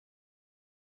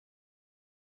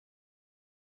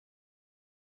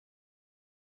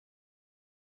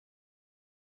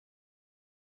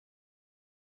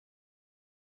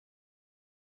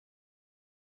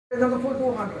than the full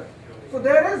 200. So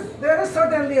there is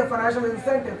certainly a financial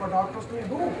incentive for doctors to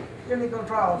do clinical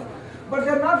trials, but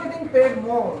they're not getting paid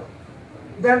more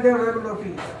than their regular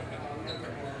fees.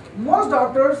 Most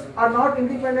doctors are not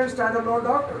independent standalone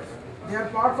doctors. They are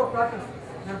parts of practices.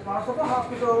 They are parts of a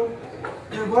hospital.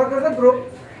 They work as a group.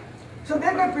 So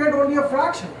they get paid only a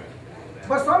fraction.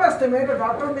 But some estimate a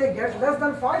doctor may get less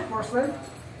than 5%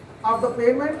 of the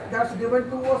payment that's given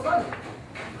to a site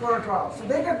for a trial. So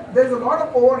there's a lot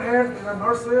of overhead, there are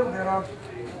nurses, there are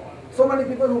so many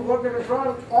people who work at a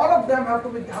trial, all of them have to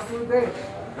be paid.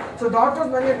 So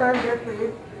doctors many times get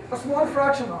paid a small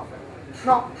fraction of it.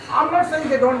 Now, I'm not saying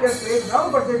they don't get paid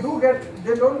well, but they don't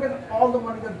get all the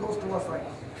money that goes to a site.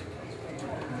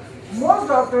 Most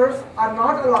doctors are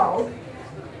not allowed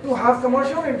to have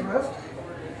commercial interest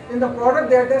in the product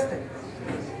they are testing.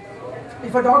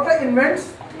 If a doctor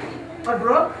invents a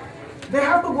drug, they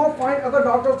have to go find other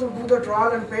doctors to do the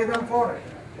trial and pay them for it.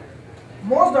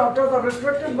 Most doctors are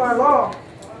restricted by law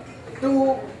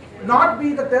to not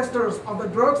be the testers of the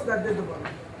drugs that they develop.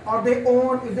 Or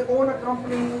if they own a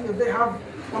company, if they have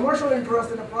commercial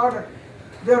interest in a product,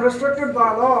 they are restricted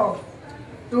by law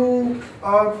to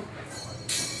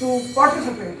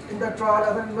participate in that trial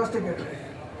as an investigator.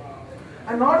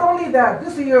 And not only that,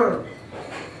 this year,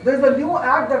 there's a new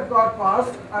act that got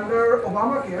passed under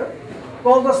Obamacare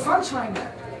called the Sunshine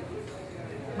Act.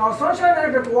 Now, Sunshine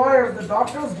Act requires the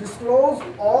doctors disclose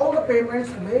all the payments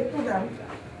made to them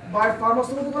by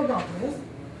pharmaceutical companies,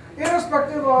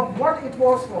 irrespective of what it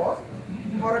was for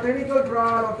a clinical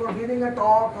trial or for giving a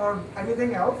talk or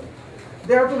anything else.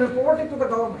 They have to report it to the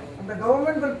government. And the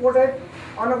government will put it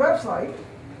on a website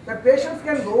that patients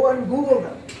can go and Google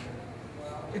them.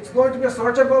 It's going to be a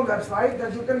searchable website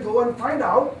that you can go and find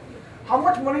out how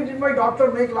much money did my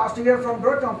doctor make last year from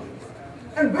drug companies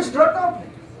and which drug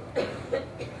company.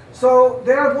 So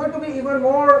there are going to be even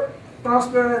more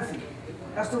transparency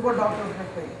as to what doctors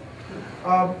get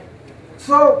paid.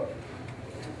 So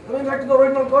coming back to the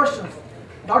original questions,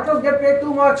 doctors get paid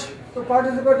too much to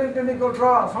participate in clinical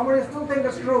trials. How many still think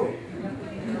it's true?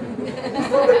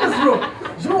 Still think it's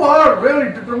true. You are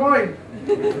really determined.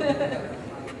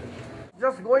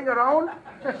 Just going around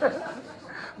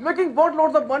making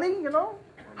boatloads of money,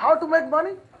 how to make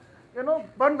money,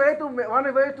 one way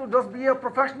to just be a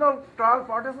professional trial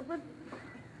participant.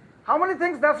 How many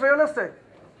think that's realistic?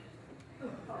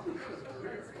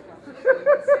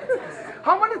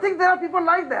 How many think there are people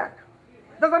like that?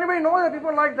 Does anybody know there are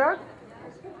people like that?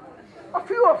 A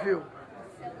few of you.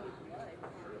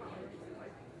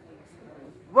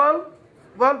 Well.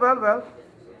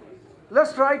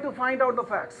 Let's try to find out the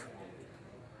facts.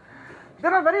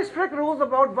 There are very strict rules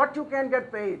about what you can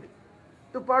get paid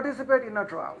to participate in a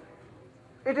trial.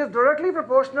 It is directly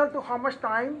proportional to how much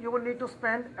time you will need to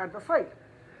spend at the site.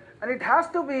 And it has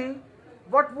to be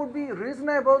what would be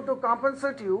reasonable to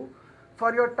compensate you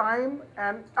for your time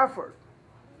and effort.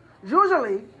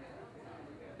 Usually,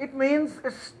 it means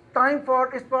it's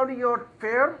probably your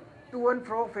fare, to and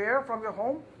fro fare from your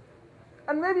home,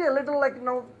 and maybe a little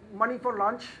money for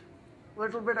lunch, a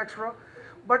little bit extra.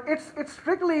 But it's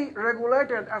strictly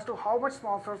regulated as to how much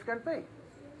sponsors can pay.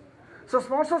 So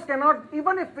sponsors cannot,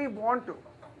 even if we want to,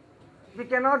 we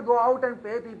cannot go out and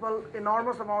pay people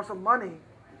enormous amounts of money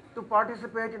to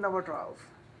participate in our trials.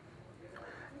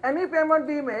 Any payment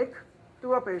we make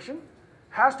to a patient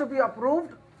has to be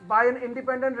approved by an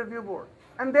independent review board.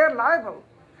 And they're liable.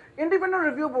 Independent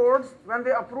review boards, when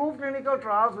they approve clinical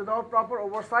trials without proper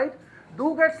oversight,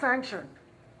 do get sanctioned.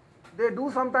 They do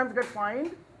sometimes get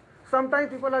fined. Sometimes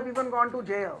people have even gone to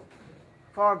jail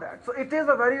for that. So it is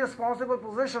a very responsible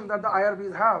position that the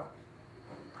IRBs have.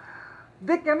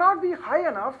 They cannot be high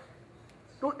enough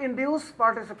to induce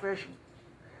participation.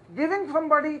 Giving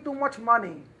somebody too much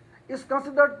money is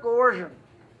considered coercion.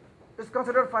 It's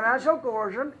considered financial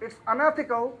coercion. It's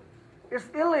unethical. It's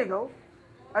illegal.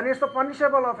 And it's a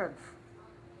punishable offense.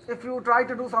 If you try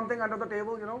to do something under the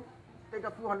table, take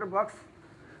a few $100,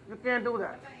 you can't do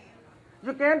that.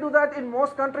 You can't do that in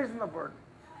most countries in the world.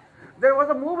 There was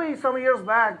a movie some years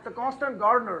back, The Constant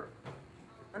Gardener.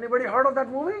 Anybody heard of that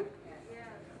movie?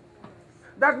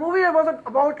 That movie was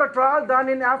about a trial done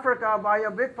in Africa by a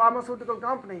big pharmaceutical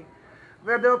company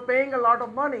where they were paying a lot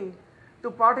of money to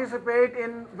participate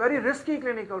in very risky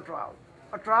clinical trial,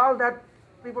 a trial that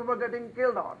people were getting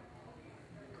killed on.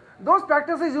 Those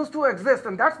practices used to exist,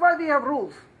 and that's why we have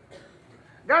rules.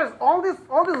 Guys, all these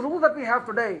rules that we have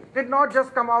today did not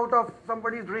just come out of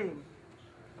somebody's dream.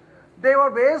 They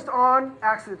were based on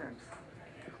accidents.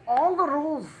 All the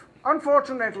rules,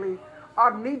 unfortunately,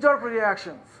 are knee-jerk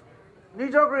reactions.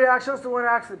 Knee-jerk reactions to an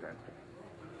accident.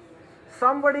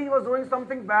 Somebody was doing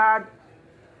something bad,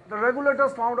 The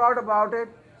regulators found out about it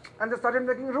and they started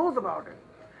making rules about it.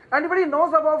 Anybody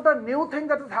knows about the new thing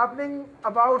that is happening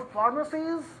about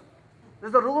pharmacies?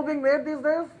 There's a rule being made these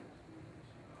days.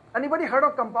 Anybody heard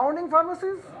of compounding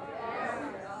pharmacies?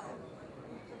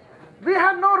 We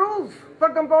had no rules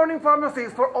for compounding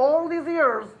pharmacies for all these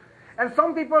years, and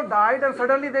some people died, and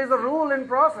suddenly there is a rule in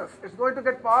process. It's going to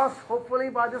get passed hopefully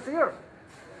by this year.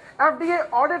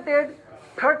 FDA audited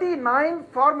 39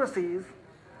 pharmacies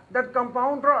that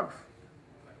compound drugs.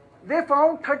 They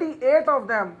found 38 of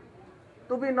them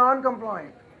to be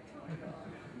non-compliant.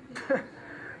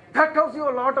 That tells you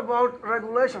a lot about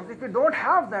regulations. If you don't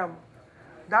have them,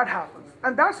 that happens.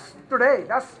 And that's today.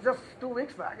 That's just 2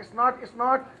 weeks back. It's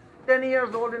not 10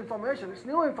 years old information. It's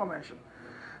new information.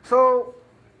 So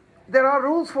there are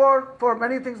rules for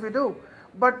many things we do.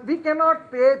 But we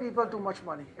cannot pay people too much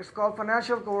money. It's called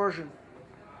financial coercion.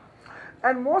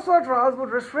 And most of our trials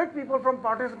would restrict people from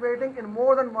participating in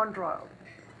more than one trial.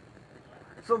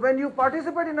 So when you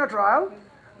participate in a trial,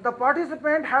 the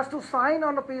participant has to sign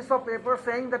on a piece of paper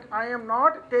saying that I am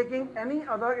not taking any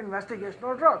other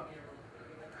investigational drug.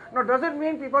 Now, does it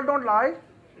mean people don't lie?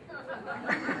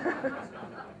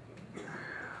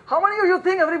 How many of you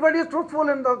think everybody is truthful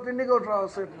in the clinical trial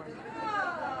statement?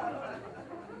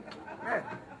 Yeah.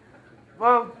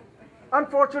 Well,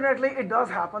 unfortunately, it does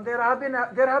happen. There have been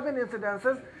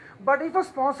incidences. But if a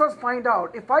sponsors find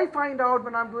out, if I find out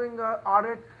when I'm doing an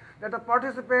audit that a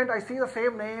participant, I see the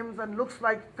same names and looks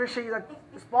like fishy, that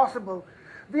is possible,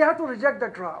 we have to reject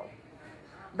that trial.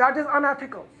 That is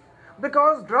unethical.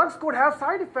 Because drugs could have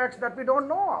side effects that we don't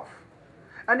know of.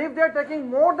 And if they're taking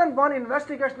more than one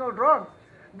investigational drug,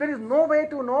 there is no way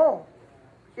to know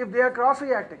if they are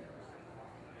cross-reacting.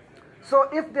 So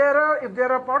if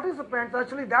there are participants,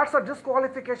 actually that's a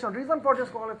disqualification, reason for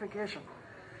disqualification.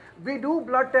 We do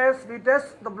blood tests, we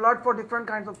test the blood for different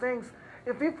kinds of things.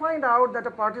 If we find out that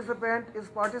a participant is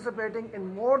participating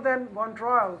in more than one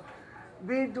trial,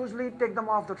 we usually take them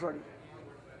off the study.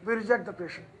 We reject the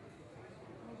patient.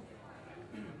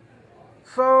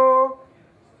 So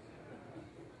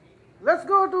let's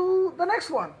go to the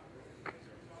next one.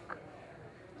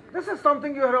 This is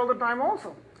something you hear all the time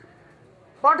also.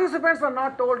 Participants are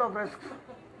not told of risks.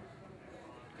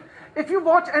 If you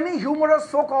watch any humorous,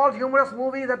 so-called humorous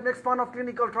movie that makes fun of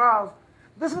clinical trials,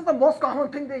 this is the most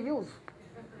common thing they use.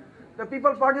 The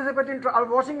people participate in trial. I was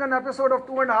watching an episode of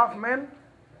 2.5 Men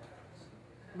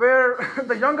where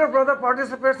the younger brother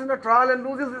participates in a trial and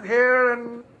loses his hair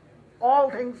and all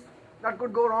things that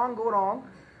could go wrong, go wrong.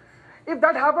 If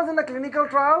that happens in a clinical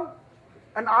trial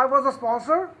and I was a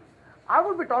sponsor, I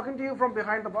would be talking to you from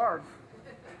behind the bars.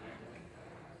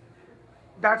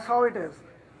 That's how it is.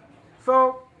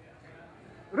 So,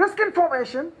 risk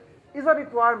information is a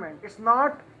requirement. It's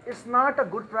not a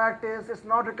good practice, it's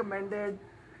not recommended,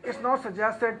 it's not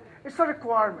suggested, it's a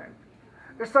requirement.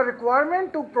 It's a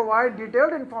requirement to provide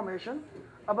detailed information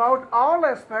about all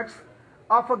aspects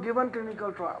of a given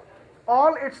clinical trial,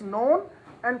 all its known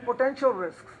and potential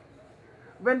risks.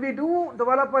 When we do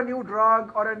develop a new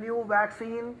drug or a new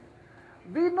vaccine,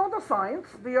 we know the science,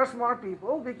 we are smart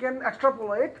people, we can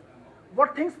extrapolate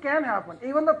what things can happen,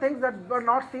 even the things that were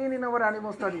not seen in our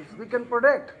animal studies, we can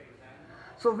predict.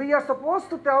 So we are supposed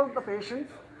to tell the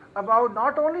patients about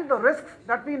not only the risks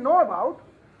that we know about,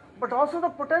 but also the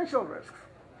potential risks.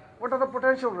 What are the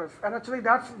potential risks? And actually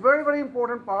that's very, very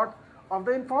important part of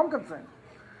the informed consent.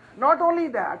 Not only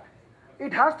that,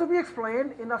 it has to be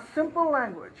explained in a simple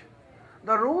language.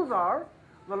 The rules are,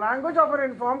 the language of an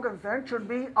informed consent should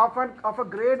be of a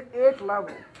grade 8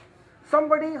 level.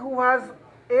 Somebody who has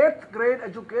 8th grade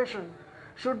education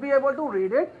should be able to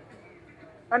read it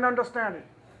and understand it.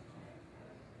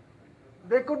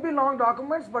 They could be long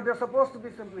documents, but they're supposed to be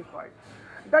simplified.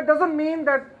 That doesn't mean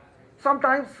that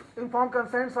sometimes informed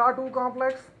consents are too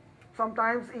complex.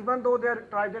 Sometimes, even though they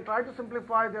try to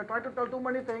simplify, they try to tell too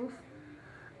many things,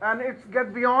 and it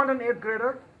gets beyond an 8th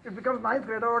grader. It becomes 9th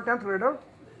grader or 10th grader.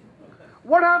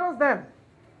 What happens then?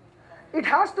 It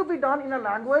has to be done in a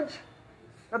language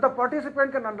that the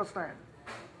participant can understand.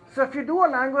 So if you do a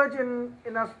language in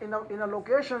a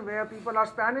location where people are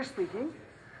Spanish speaking,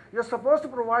 you're supposed to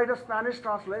provide a Spanish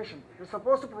translation. You're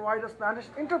supposed to provide a Spanish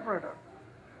interpreter.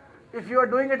 If you are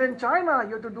doing it in China,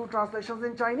 you have to do translations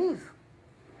in Chinese.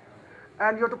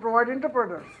 And you have to provide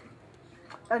interpreters.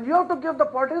 And you have to give the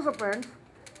participants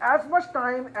as much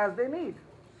time as they need.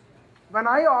 When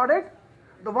I audit,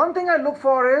 the one thing I look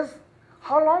for is,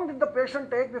 how long did the patient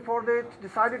take before they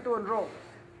decided to enroll?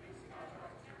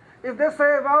 If they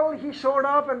say, well, he showed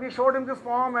up and we showed him this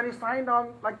form and he signed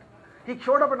on, like he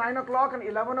showed up at 9 o'clock and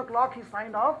 11 o'clock he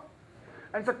signed off,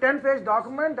 and it's a 10-page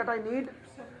document that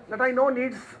I know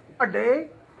needs a day,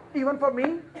 even for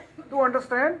me, to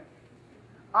understand,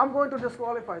 I'm going to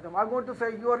disqualify them. I'm going to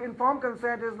say your informed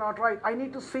consent is not right. I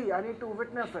need to see, I need to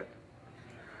witness it.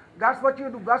 That's what you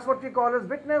do. That's what we call as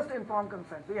witnessed informed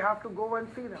consent. We have to go and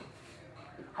see them,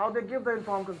 how they give the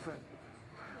informed consent.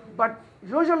 But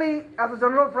usually, as a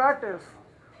general practice,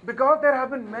 because there have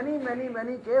been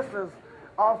many cases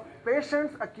of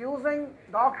patients accusing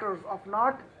doctors of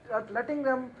not letting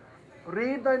them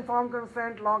read the informed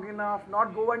consent long enough,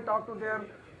 not go and talk to their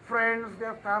friends,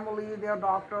 their family, their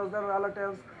doctors, their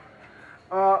relatives.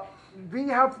 We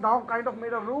have now kind of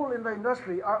made a rule in the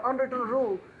industry, an unwritten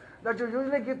rule, that you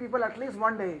usually give people at least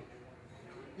 1 day.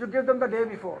 You give them the day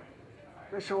before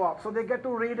they show up. So they get to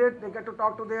read it, they get to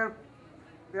talk to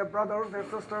their brothers, their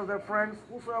sisters, their friends,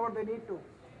 whosoever they need to.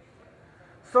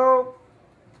 So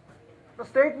the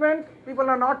statement, people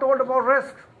are not told about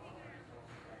risk,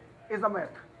 is a myth.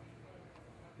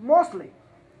 Mostly.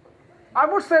 I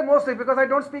would say mostly because I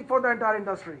don't speak for the entire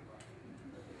industry.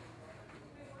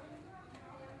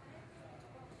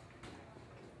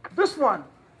 This one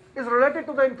is related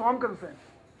to the informed consent.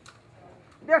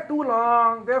 They're too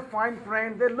long, they're fine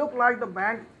print, they look like the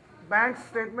bank's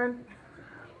statement.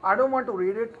 I don't want to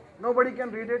read it. Nobody can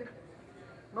read it.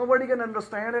 Nobody can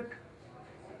understand it.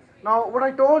 Now, what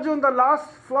I told you in the last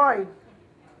slide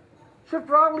should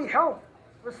probably help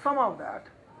with some of that.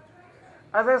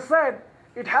 As I said,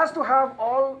 it has to have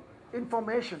all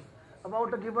information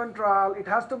about a given trial. It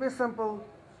has to be simple.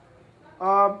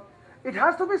 It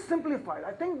has to be simplified.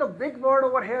 I think the big word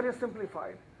over here is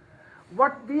simplified.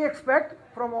 What we expect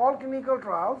from all clinical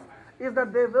trials is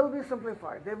that they will be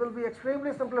simplified. They will be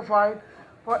extremely simplified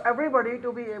for everybody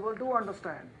to be able to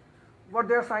understand what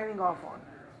they're signing off on.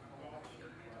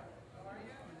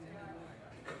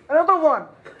 Another one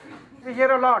we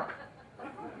hear a lot.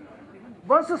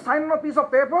 Once you sign on a piece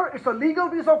of paper, it's a legal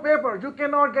piece of paper. You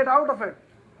cannot get out of it.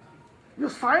 You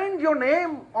signed your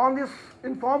name on this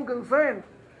informed consent.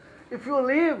 If you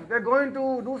leave, they're going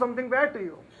to do something bad to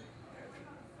you.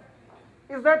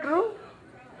 Is that true?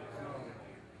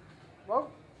 Well,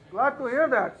 glad to hear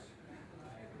that.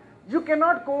 You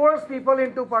cannot coerce people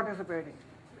into participating.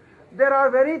 There are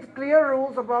very clear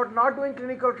rules about not doing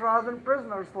clinical trials in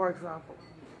prisoners, for example.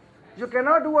 You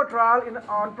cannot do a trial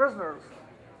on prisoners.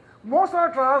 Most of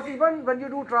the trials, even when you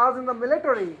do trials in the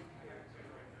military,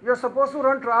 you're supposed to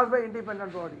run trials by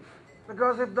independent bodies.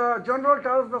 Because if the general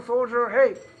tells the soldier,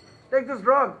 hey, take this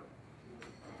drug,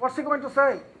 what's he going to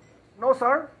say? No,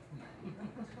 sir.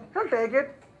 He'll take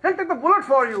it. He'll take the bullet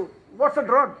for you. What's a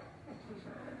drug?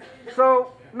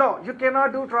 So, no, you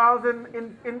cannot do trials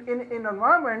in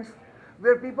environments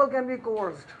where people can be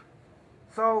coerced.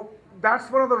 So,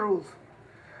 that's one of the rules.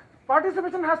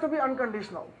 Participation has to be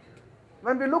unconditional.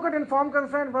 When we look at informed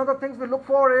consent, one of the things we look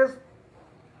for is,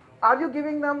 are you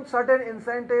giving them certain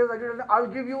incentives? I'll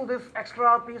give you this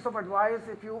extra piece of advice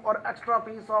or extra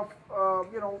piece of,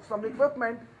 some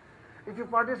equipment if you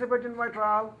participate in my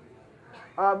trial.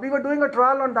 We were doing a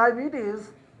trial on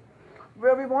diabetes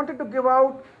where we wanted to give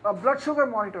out blood sugar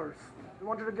monitors. We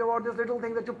wanted to give out this little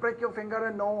thing that you prick your finger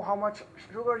and know how much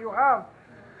sugar you have.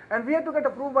 And we had to get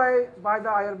approved by the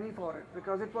IRB for it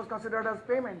because it was considered as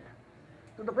payment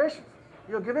to the patients.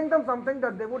 You're giving them something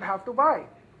that they would have to buy.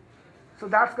 So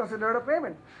that's considered a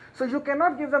payment. So you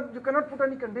cannot put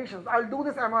any conditions. I'll do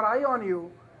this MRI on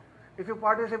you if you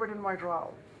participate in my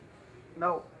trial.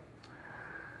 No.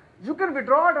 You can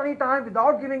withdraw at any time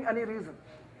without giving any reason.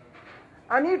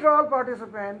 Any trial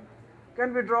participant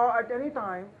can withdraw at any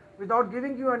time without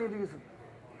giving you any reason.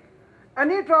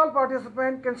 Any trial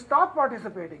participant can stop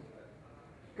participating,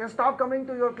 can stop coming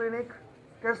to your clinic,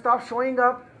 can stop showing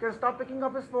up, can stop picking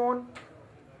up his phone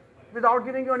without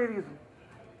giving you any reason.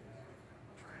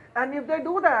 And if they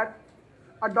do that,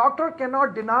 a doctor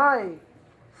cannot deny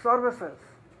services.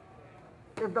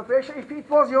 If it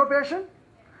was your patient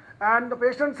and the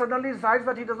patient suddenly decides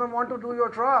that he doesn't want to do your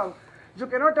trial, you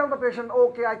cannot tell the patient,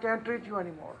 okay, I can't treat you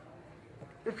anymore.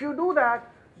 If you do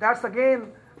that, that's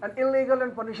again an illegal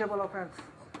and punishable offense.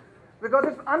 Because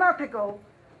it's unethical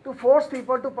to force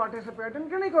people to participate in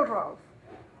clinical trials.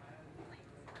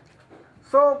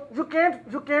 So you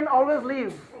can't always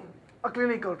leave a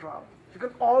clinical trial. You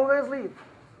can always leave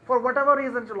for whatever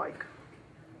reasons you like.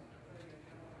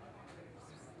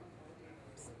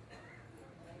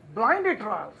 Blinded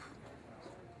trials.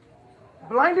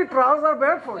 Blinded trials are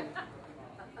bad for you.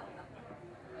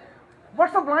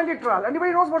 What's a blinded trial?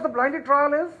 Anybody knows what the blinded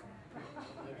trial is?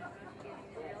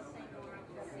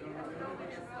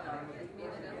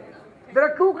 There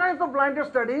are two kinds of blinded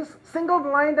studies, single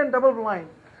blind and double blind.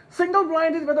 Single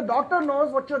blind is where the doctor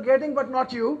knows what you're getting but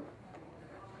not you.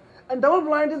 And double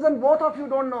blind is when both of you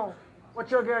don't know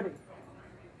what you're getting.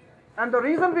 And the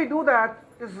reason we do that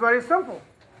is very simple.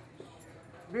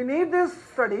 We need these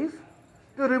studies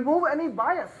to remove any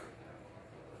bias.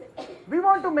 We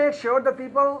want to make sure that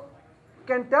people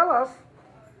can tell us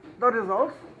the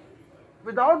results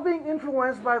without being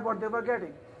influenced by what they were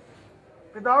getting,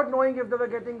 without knowing if they were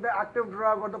getting the active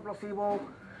drug or the placebo.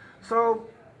 So,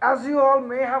 as you all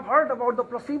may have heard about the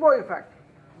placebo effect,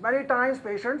 many times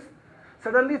patients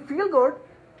suddenly feel good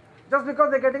just because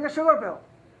they're getting a sugar pill.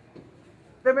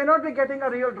 They may not be getting a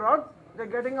real drug, they're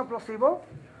getting a placebo,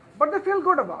 but they feel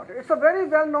good about it. It's a very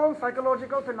well-known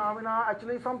psychological phenomena.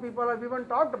 Actually, some people have even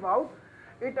talked about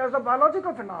it as a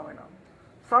biological phenomenon.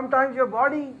 Sometimes your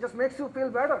body just makes you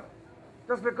feel better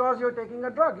just because you're taking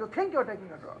a drug. You think you're taking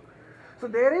a drug. So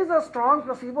there is a strong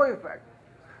placebo effect.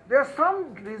 There are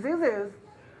some diseases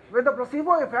where the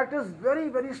placebo effect is very,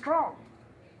 very strong.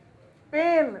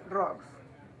 Pain drugs.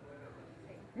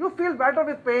 You feel better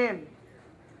with pain.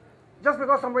 Just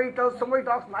because somebody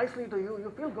talks nicely to you,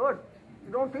 you feel good.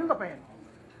 You don't feel the pain.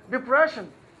 Depression.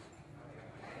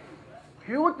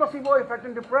 Huge placebo effect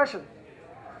in depression.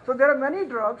 So there are many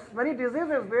drugs, many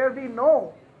diseases where we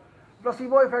know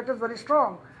placebo effect is very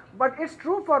strong. But it's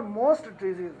true for most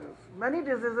diseases. Many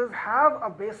diseases have a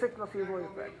basic placebo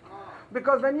effect.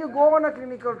 Because when you go on a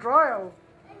clinical trial,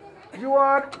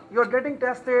 you're getting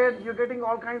tested, you're getting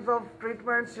all kinds of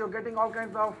treatments, you're getting all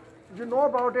kinds of, you know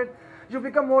about it. You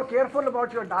become more careful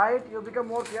about your diet, you become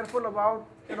more careful about,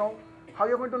 how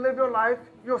you're going to live your life,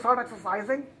 you start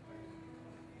exercising.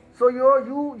 So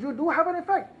you do have an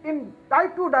effect. In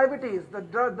type 2 diabetes,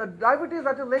 the diabetes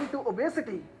that is linked to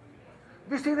obesity,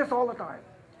 we see this all the time.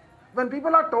 When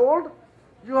people are told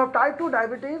you have type 2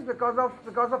 diabetes because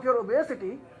of your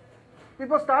obesity,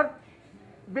 people start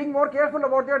being more careful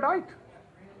about their diet.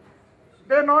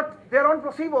 They're on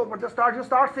placebo, but you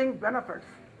start seeing benefits.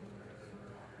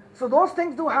 So those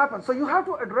things do happen. So you have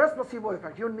to address placebo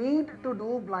effect. You need to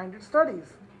do blinded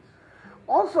studies.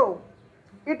 Also,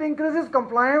 it increases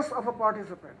compliance of a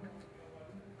participant.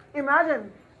 Imagine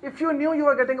if you knew you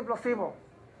were getting a placebo.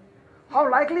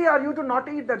 How likely are you to not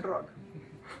eat that drug?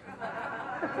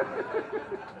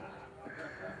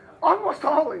 Almost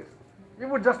always. You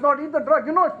would just not eat the drug.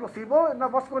 You know it's placebo, now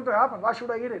what's going to happen? Why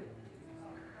should I eat it?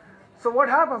 So what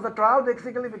happens? The trial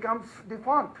basically becomes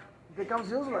defunct, becomes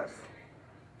useless.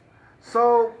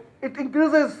 So it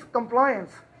increases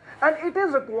compliance. And it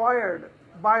is required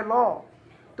by law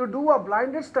to do a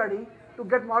blinded study to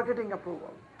get marketing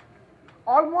approval.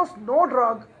 Almost no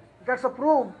drug gets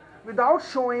approved without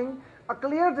showing a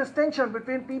clear distinction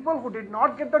between people who did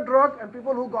not get the drug and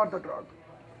people who got the drug.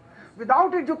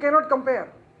 Without it, you cannot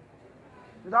compare.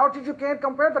 Without it, you can't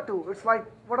compare the two. It's like,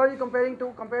 what are you comparing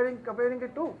to? Comparing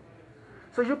it to.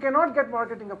 So you cannot get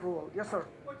marketing approval. Yes, sir.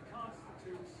 What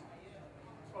constitutes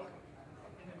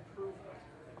an improvement?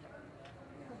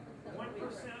 1%?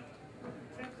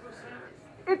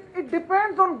 10%? It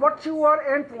depends on what your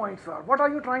endpoints are. What are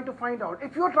you trying to find out?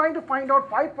 If you are trying to find out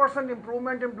 5%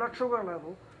 improvement in blood sugar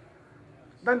level,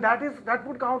 then that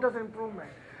would count as improvement.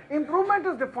 Improvement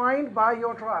is defined by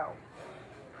your trial.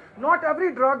 Not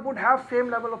every drug would have same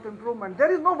level of improvement. There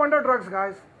is no wonder drugs,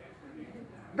 guys.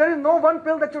 There is no one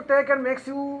pill that you take and makes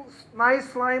you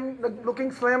nice,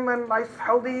 looking slim and nice,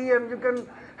 healthy, and you can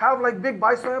have like big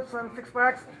biceps and six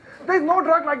packs. There is no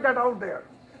drug like that out there.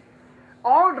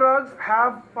 All drugs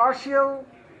have partial,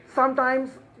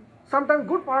 sometimes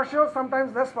good partial,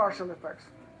 sometimes less partial effects.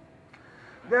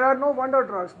 There are no wonder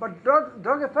drugs, but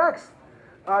drug effects,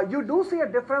 you do see a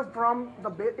difference from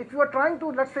if you are trying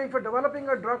to, let's say if you're developing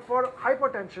a drug for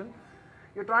hypertension,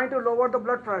 you're trying to lower the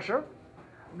blood pressure,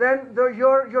 then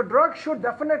your drug should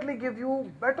definitely give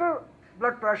you better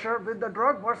blood pressure with the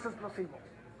drug versus placebo.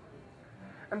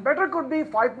 And better could be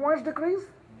 5 points decrease,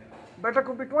 better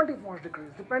could be 20 points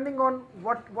decrease, depending on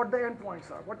what the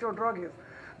endpoints are, what your drug is.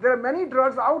 There are many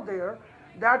drugs out there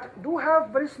that do have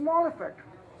very small effect.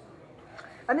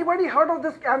 Anybody heard of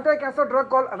this anti-cancer drug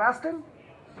called Avastin?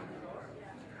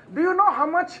 Do you know how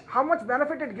much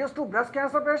benefit it gives to breast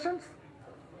cancer patients?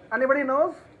 Anybody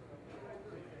knows?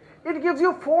 It gives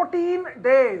you 14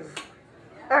 days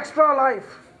extra life.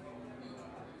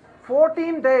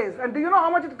 14 days. And do you know how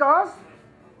much it costs?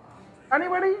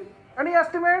 Anybody? Any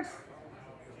estimates?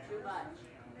 Too much.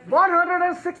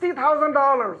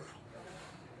 $160,000.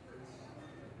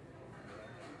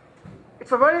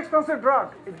 It's a very expensive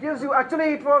drug. It gives you,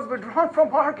 actually it was withdrawn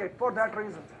from market for that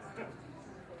reason.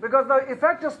 Because the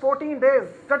effect is 14 days,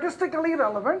 statistically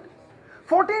relevant.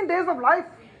 14 days of life.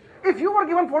 If you were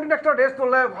given 14 extra days to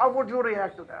live, how would you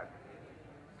react to that?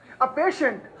 A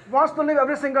patient wants to live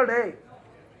every single day.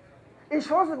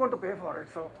 insurance is going to pay for it.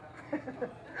 So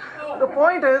the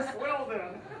point is, Well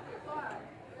then.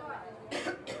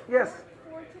 yes,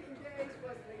 14 days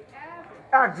was the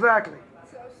average. exactly.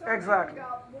 So some Exactly. people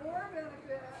got more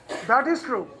benefit, That is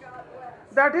true. got less.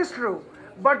 That is true.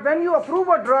 But when you approve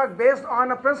a drug based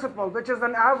on a principle, which is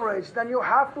an average, then you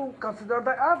have to consider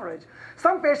the average.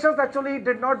 Some patients actually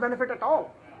did not benefit at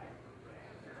all.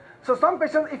 So some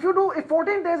patients, if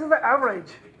 14 days is the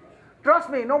average, trust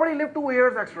me, nobody lived 2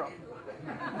 years extra.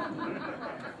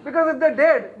 Because if they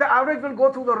did, the average will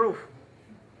go through the roof.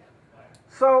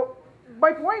 So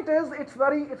my point is, it's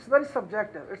very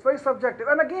subjective. It's very subjective.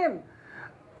 And again,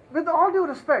 with all due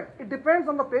respect, it depends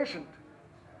on the patient.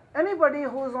 Anybody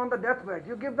who is on the deathbed,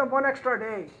 you give them 1 extra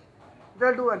day,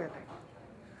 they'll do anything.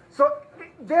 So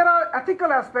there are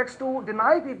ethical aspects to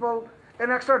deny people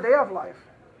an extra day of life.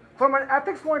 From an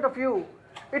ethics point of view,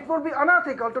 it would be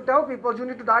unethical to tell people you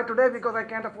need to die today because I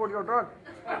can't afford your drug.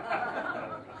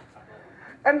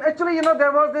 And actually,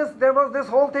 there was this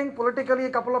whole thing politically a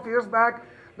couple of years back.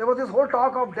 There was this whole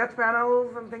talk of death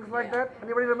panels and things like that.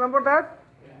 Anybody remember that?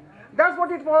 That's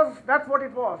what it was. That's what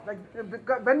it was. Like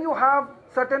when you have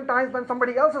certain times when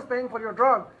somebody else is paying for your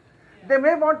drug, they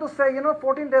may want to say,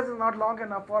 14 days is not long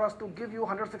enough for us to give you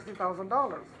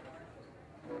 $160,000.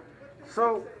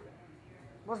 So,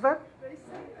 what's that? They say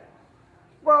that.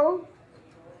 Well,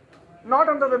 not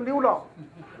under the new law.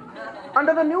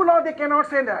 Under the new law, they cannot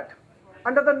say that.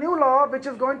 Under the new law, which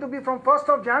is going to be from 1st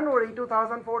of January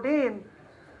 2014,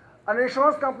 an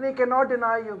insurance company cannot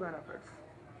deny you benefits.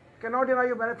 Cannot deny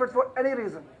you benefits for any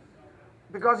reason.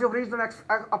 Because you've reached the next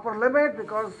upper limit,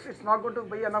 because it's not going to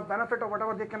be enough benefit or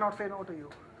whatever, they cannot say no to you.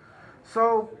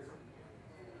 So,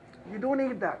 you do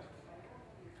need that.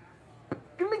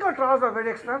 Clinical trials are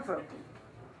very expensive.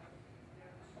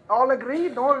 All agree?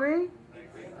 Don't agree?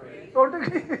 Don't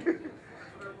agree?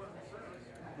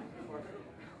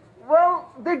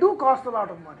 Well, they do cost a lot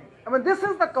of money. I mean, this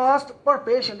is the cost per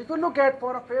patient. If you look at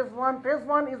for a phase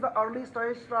 1 is the early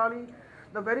stage study,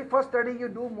 the very first study you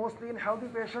do mostly in healthy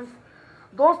patients.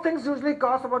 Those things usually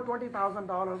cost about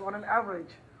 $20,000 on an average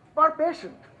per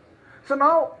patient. So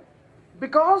now,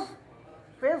 because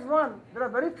phase 1, there are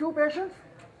very few patients,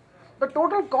 the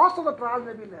total cost of the trial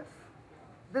may be less.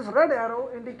 This red arrow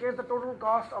indicates the total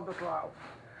cost of the trial.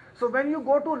 So when you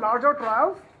go to larger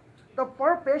trials, the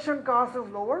per patient cost is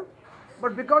lower,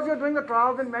 but because you're doing the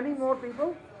trials in many more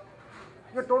people,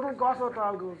 your total cost of the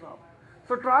trial goes up.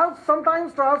 So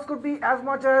sometimes trials could be as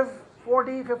much as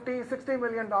 40, 50, $60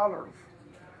 million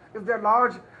if they're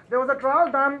large. There was a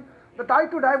trial done, the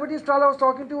type 2 diabetes trial I was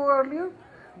talking to you earlier.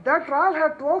 That trial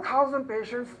had 12,000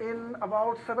 patients in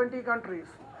about 70 countries.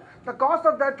 The cost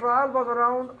of that trial was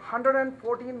around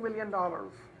 $114 million.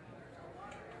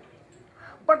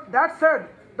 But that said,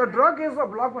 the drug is a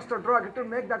blockbuster drug. It will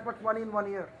make that much money in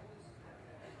 1 year.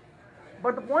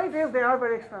 But the point is, they are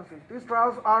very expensive. These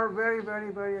trials are very,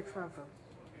 very, very expensive.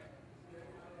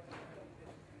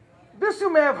 This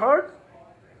you may have heard.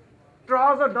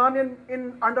 Trials are done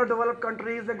in underdeveloped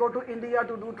countries. They go to India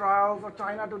to do trials or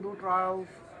China to do trials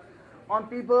on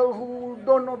people who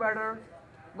don't know better.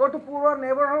 Go to poorer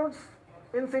neighborhoods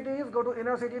in cities, go to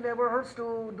inner city neighborhoods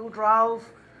to do trials.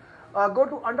 Go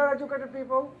to undereducated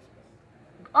people.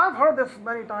 I've heard this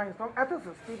many times from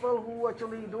ethicists, people who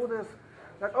actually do this,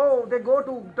 that, they go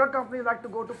to, drug companies like to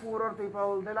go to poorer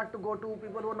people, they like to go to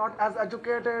people who are not as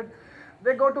educated,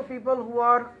 they go to people who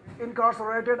are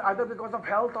incarcerated either because of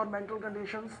health or mental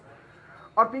conditions,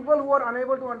 or people who are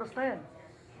unable to understand.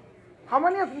 How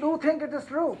many of you think it is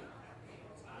true?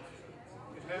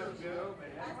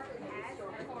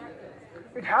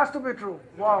 It has to be true.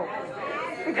 Wow.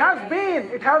 It has been.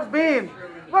 It has been.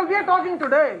 Well, we are talking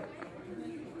today.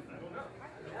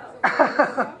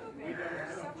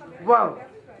 Well.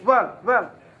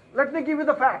 Let me give you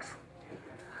the facts.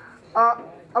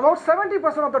 About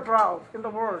 70% of the trials in the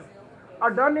world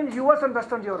are done in US and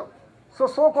Western Europe.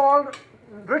 So-called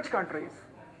rich countries.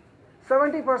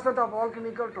 70% of all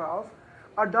clinical trials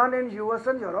are done in US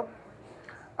and Europe.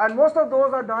 And most of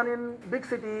those are done in big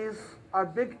cities,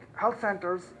 big health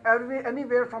centers,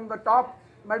 anywhere from the top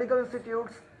medical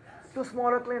institutes to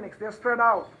smaller clinics. They're spread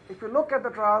out. If you look at the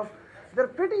trials, they're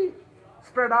pretty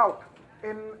spread out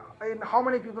in how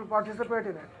many people participate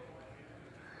in it.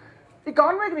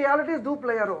 Economic realities do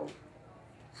play a role.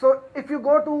 So if you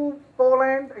go to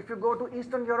Poland, if you go to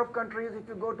Eastern Europe countries, if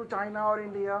you go to China or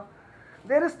India,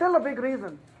 there is still a big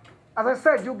reason. As I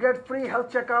said, you get free health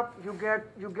checkup, you get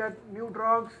new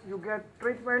drugs, you get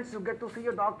treatments, you get to see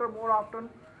your doctor more often.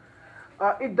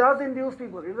 It does induce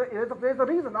people. There's a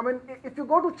reason. I mean, if you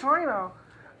go to China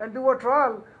and do a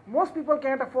trial, most people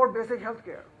can't afford basic health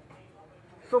care.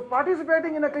 So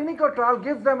participating in a clinical trial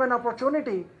gives them an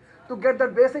opportunity to get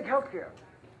that basic health care.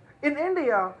 In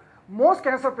India, most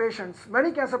cancer patients,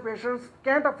 many cancer patients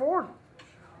can't afford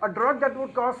a drug that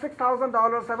would cost $6,000,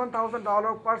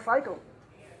 $7,000 per cycle.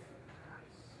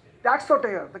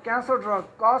 Taxotere, the cancer drug,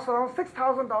 costs around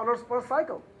 $6,000 per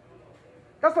cycle.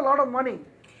 That's a lot of money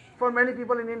for many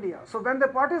people in India. So when they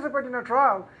participate in a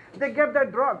trial, they get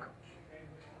that drug.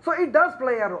 So it does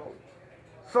play a role.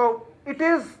 So it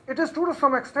is true to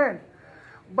some extent,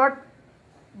 but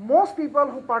most people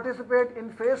who participate in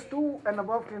phase 2 and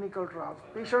above clinical trials,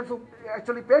 patients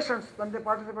when they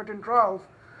participate in trials,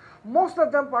 most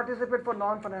of them participate for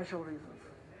non-financial reasons.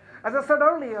 As I said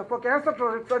earlier, for cancer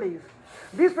studies,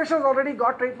 these patients already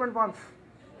got treatment once.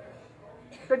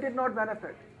 They did not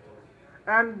benefit.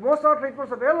 And most of the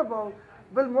treatments available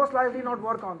will most likely not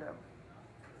work on them.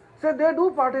 So they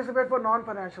do participate for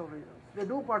non-financial reasons. They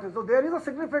do participate. So there is a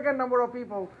significant number of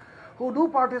people who do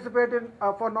participate in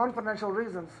for non-financial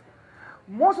reasons.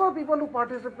 Most of the people who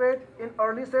participate in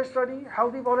early stage study,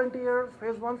 healthy volunteers,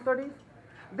 phase 1 studies,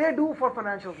 they do for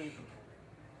financial reasons.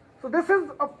 So this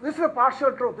is a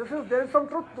partial truth. There is some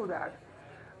truth to that.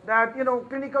 That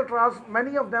clinical trials,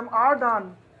 many of them are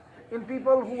done in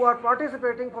people who are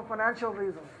participating for financial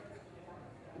reasons.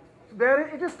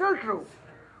 It is still true.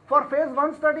 For phase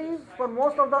 1 studies, for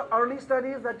most of the early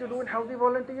studies that you do in healthy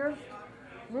volunteers,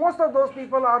 most of those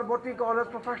people are what we call as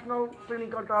professional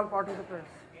clinical trial participants.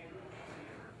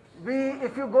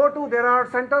 If you go to, there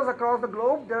are centers across the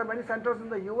globe, there are many centers in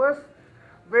the US,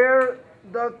 where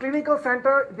the clinical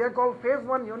center, they are called phase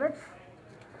 1 units,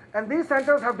 and these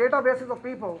centers have databases of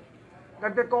people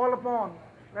that they call upon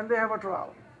when they have a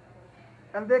trial.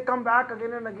 And they come back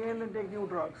again and again and take new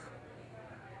drugs.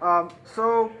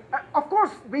 So, of course,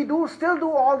 we still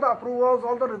do all the approvals,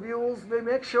 all the reviews, we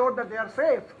make sure that they are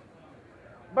safe,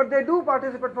 but they do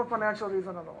participate for financial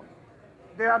reason alone.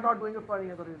 They are not doing it for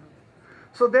any other reason.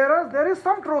 So there is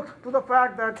some truth to the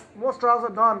fact that most trials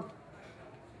are done,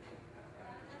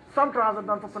 some trials are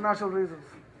done for financial reasons.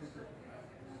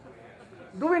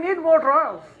 Do we need more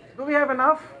trials? Do we have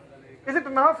enough? Is it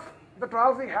enough, the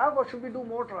trials we have, or should we do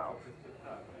more trials?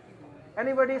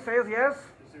 Anybody says yes?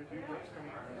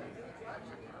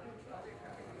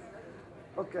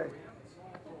 Okay.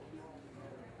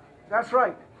 That's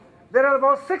right. There are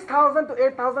about 6,000 to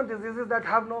 8,000 diseases that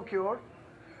have no cure.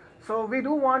 So we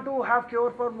do want to have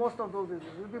cure for most of those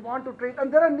diseases. We want to treat,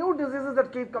 and there are new diseases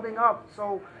that keep coming up.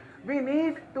 So we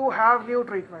need to have new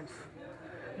treatments.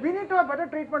 We need to have better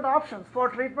treatment options for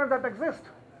treatments that exist.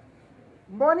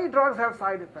 Many drugs have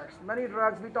side effects. Many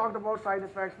drugs, we talked about side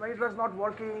effects. Many drugs not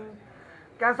working.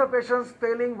 Cancer patients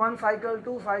failing 1 cycle,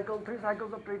 2 cycles, 3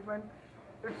 cycles of treatment.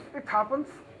 It happens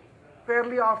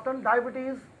fairly often.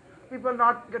 Diabetes, people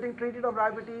not getting treated of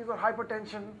diabetes or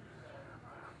hypertension.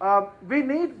 We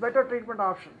need better treatment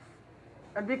options.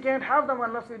 And we can't have them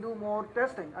unless we do more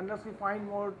testing, unless we find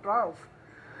more trials.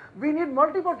 We need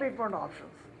multiple treatment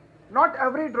options. Not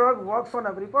every drug works on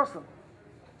every person.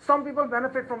 Some people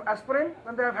benefit from aspirin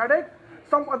when they have headache.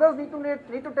 Some others need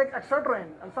to take Excedrin,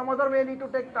 and some other may need to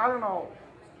take Tylenol.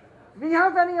 We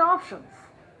have many options.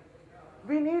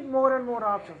 We need more and more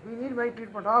options. We need many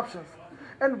treatment options.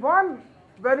 And one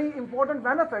very important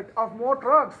benefit of more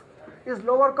drugs is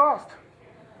lower cost.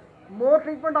 More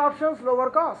treatment options, lower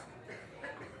cost.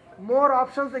 More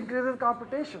options increases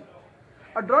competition.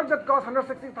 A drug that costs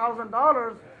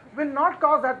 $160,000 will not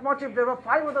cost that much if there were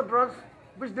 5 other drugs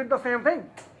which did the same thing.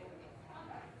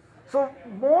 So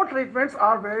more treatments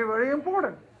are very, very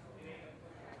important.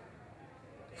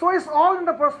 So it's all in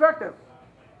the perspective.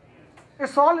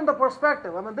 It's all in the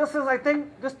perspective. I mean, I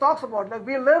think this talks about, like,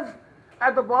 we live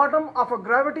at the bottom of a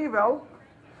gravity well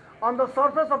on the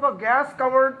surface of a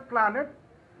gas-covered planet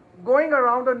going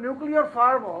around a nuclear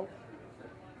fireball,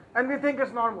 and we think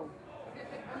it's normal.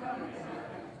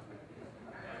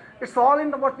 It's all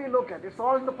in what we look at. It's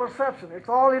all in the perception. It's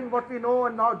all in what we know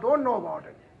and now don't know about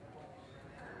it.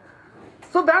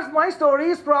 So that's my story.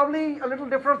 It's probably a little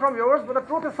different from yours, but the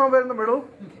truth is somewhere in the middle.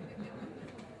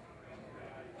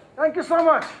 Thank you so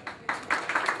much.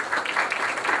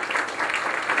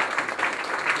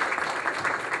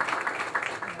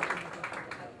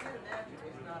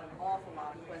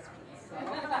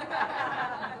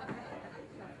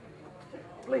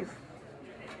 Please.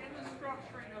 In the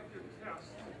structuring of your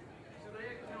test, do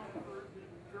they account for the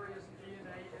various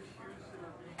DNA issues that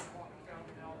are being talked about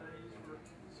nowadays where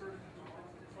certain people,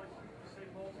 it's like you say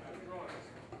multiple drugs,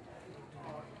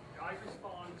 I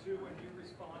respond to and you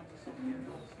respond to something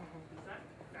else. Does that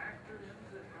factor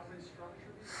into how they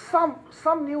structure these?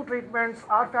 Some new treatments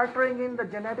are factoring in the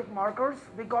genetic markers.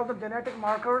 We call them genetic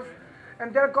markers.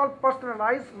 and they're called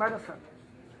personalized medicine.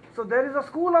 So there is a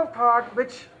school of thought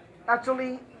which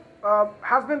actually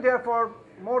has been there for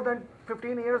more than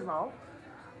 15 years now.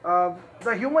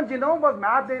 The human genome was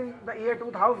mapped in the year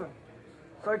 2000,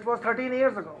 so it was 13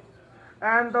 years ago.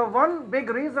 And the one big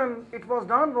reason it was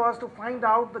done was to find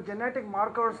out the genetic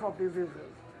markers of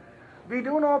diseases. We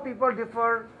do know people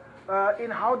differ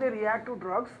in how they react to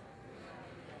drugs,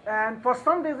 and for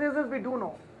some diseases we do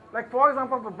know. Like for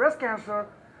example, for breast cancer,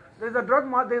 there's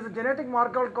a genetic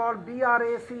marker called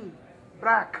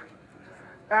BRAC,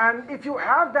 and if you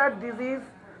have that disease,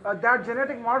 that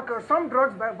genetic marker, some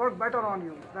drugs work better on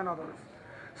you than others.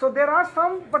 So there are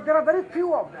some, but there are very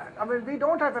few of that. I mean, we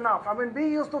don't have enough. I mean, we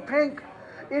used to think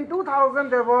in 2000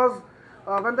 there was,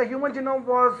 when the human genome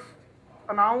was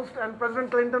announced and President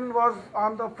Clinton was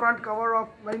on the front cover of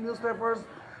many newspapers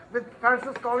with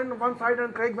Francis Collins on one side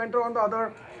and Craig Venter on the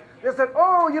other. They said,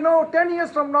 oh, 10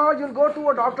 years from now you'll go to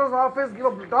a doctor's office, give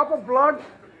a drop of blood,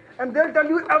 and they'll tell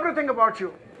you everything about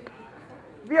you.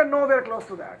 We are nowhere close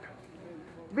to that.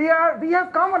 We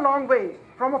have come a long way.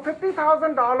 From a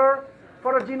 $50,000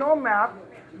 for a genome map,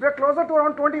 we're closer to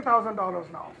around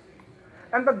 $20,000 now.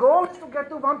 And the goal is to get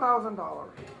to $1,000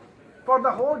 for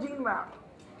the whole gene map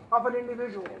of an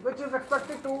individual, which is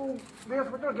expected to be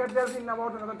able to get there in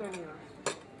about another 10 years.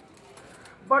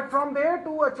 But from there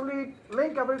to actually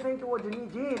link everything to a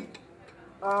gene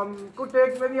could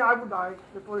take, maybe I would die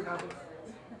before it happens.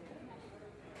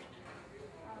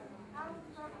 How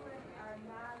prevalent are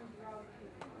non-drug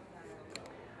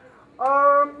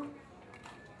treatments?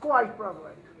 Quite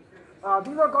prevalent.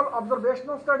 These are called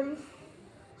observational studies.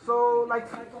 So like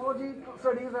psychology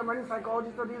studies, there are many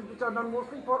psychology studies which are done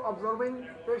mostly for observing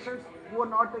patients who are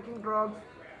not taking drugs.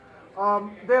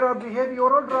 There are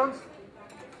behavioral drugs.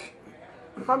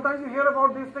 Sometimes you hear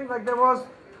about these things, like there was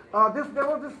this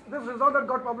result that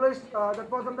got published that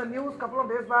was on the news a couple of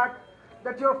days back,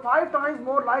 that you're 5 times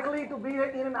more likely to be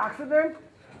in an accident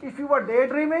if you were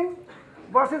daydreaming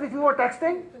versus if you were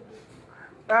texting.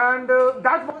 And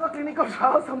that was a clinical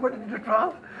trial, somebody did a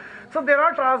trial. So there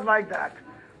are trials like that.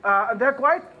 They're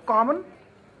quite common,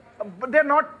 but they're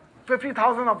not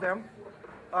 50,000 of them,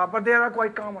 but they are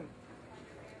quite common.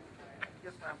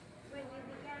 Yes, ma'am. When you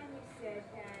began, you said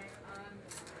that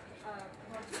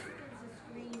participants are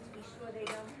screened to be sure they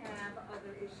don't have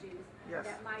other issues Yes.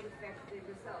 that might affect the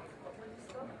results. But when you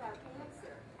spoke about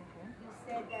cancer, you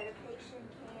said that a patient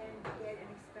can get an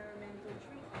experimental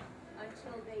treatment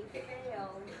until they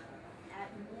fail at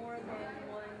more than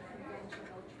one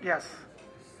conventional treatment. Yes.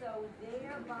 So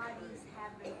their bodies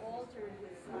have been altered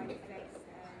with side effects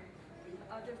and the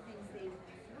other things they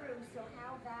went through. So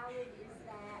how valid is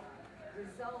that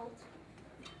result?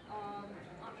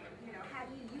 How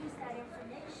do you use that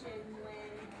information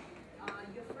when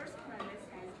your first premise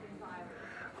has been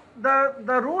violated?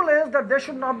 The rule is that they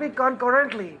should not be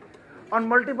concurrently on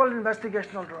multiple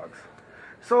investigational drugs.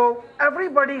 So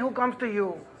everybody who comes to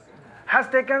you has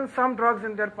taken some drugs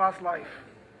in their past life.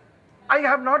 I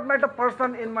have not met a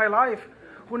person in my life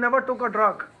who never took a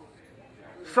drug.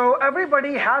 So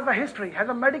everybody has a history, has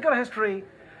a medical history,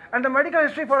 and the medical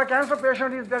history for a cancer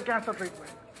patient is their cancer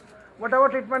treatment, whatever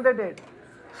treatment they did.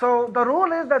 So the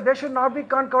rule is that they should not be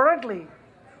concurrently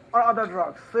on other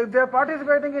drugs. So if they are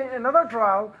participating in another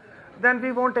trial, then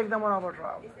we won't take them on our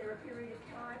trial. Is there a period of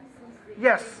time since the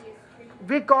Yes, previous treatment?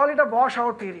 we call it a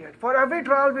washout period. For every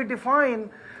trial we define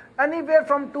anywhere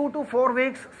from 2 to 4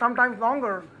 weeks, sometimes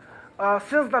longer,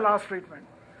 since the last treatment.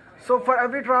 So for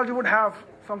every trial you would have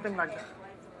something like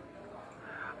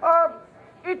that.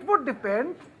 It would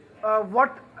depend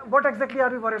what exactly are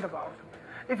we worried about.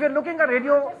 If you're looking at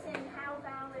radio... I'm just saying, how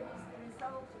valid is the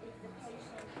result if the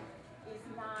patient is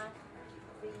not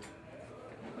the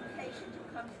patient who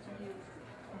comes to you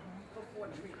before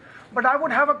treatment? But I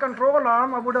would have a control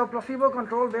arm, I would have placebo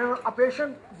control where a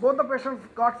patient, both the patients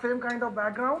got same kind of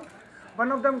background.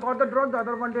 One of them got the drug, the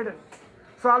other one didn't.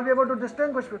 So I'll be able to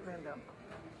distinguish between them.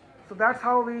 So that's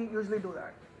how we usually do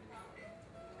that.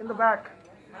 In the back.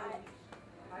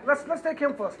 Let's take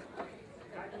him first.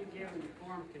 How do you give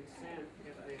informed consent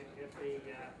if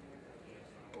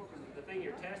the thing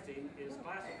you're testing is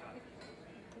classified?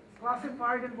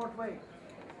 Classified in what way?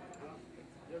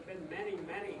 There have been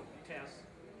many tests,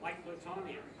 like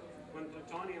plutonium. When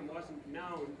plutonium wasn't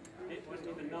known, it wasn't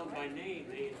even known by name.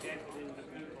 They injected it into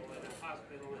people in a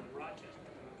hospital in Rochester.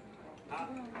 How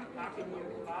can you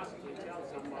possibly tell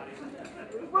somebody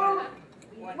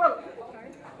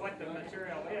what the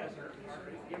material is, or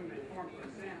give them informed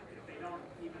consent if they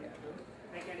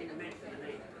can't even mention the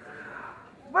name?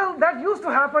 Well, that used to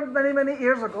happen many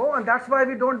years ago, and that's why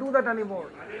we don't do that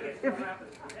anymore. If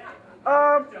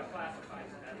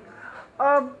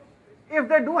If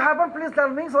they do happen, please tell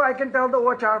me so I can tell the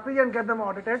OHRP and get them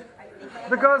audited.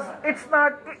 Because it's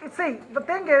not, see, the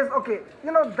thing is, okay,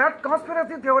 you know, that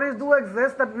conspiracy theories do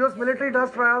exist, that US military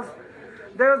does trials.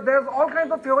 There's all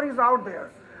kinds of theories out there.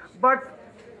 But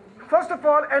first of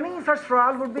all, any such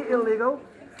trial would be illegal.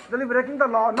 They'll be breaking the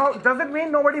law. Now, does it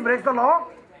mean nobody breaks the law?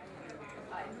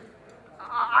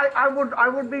 I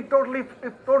would be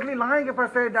totally lying if I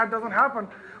say that doesn't happen.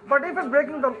 But if it's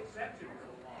breaking the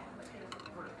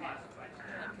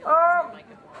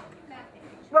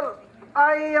well,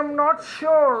 I am not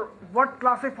sure what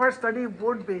classified study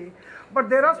would be, but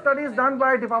there are studies done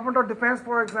by Department of Defense,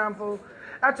 for example.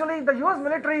 Actually, the US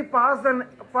military passed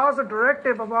a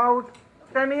directive about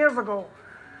 10 years ago,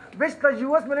 which the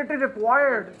US military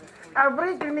required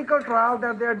every clinical trial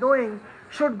that they are doing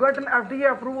should get an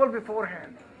FDA approval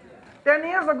beforehand. 10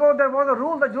 years ago, there was a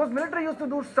rule that US military used to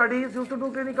do studies, used to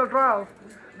do clinical trials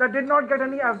that did not get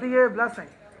any FDA blessing.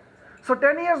 So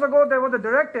 10 years ago, there was a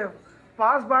directive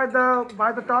passed by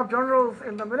the top generals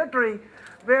in the military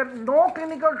where no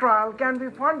clinical trial can be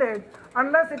funded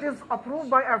unless it is approved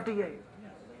by FDA.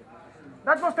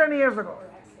 That was 10 years ago.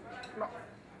 No.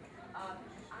 I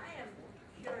am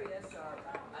curious, or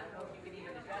I don't know if you can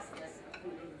even address this.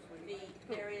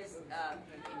 There is,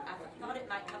 I thought it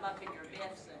might come up in your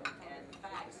myths and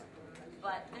facts,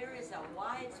 but there is a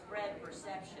widespread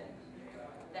perception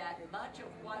that much of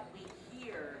what we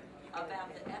hear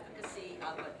about the efficacy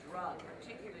of a drug,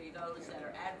 particularly those that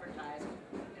are advertised,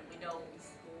 and we know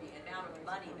the amount of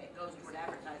money that goes toward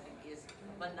advertising is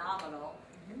phenomenal,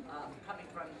 coming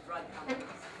from drug companies.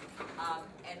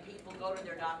 And people go to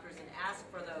their doctors and ask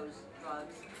for those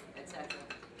drugs, etc.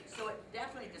 So it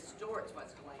definitely distorts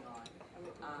what's going on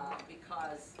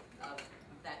because of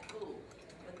that pool.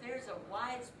 But there's a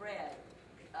widespread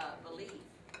belief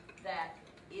that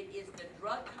it is the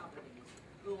drug companies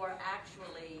who are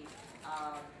actually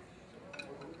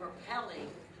propelling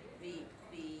the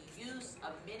use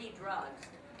of many drugs,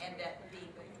 and that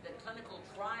the clinical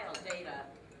trial data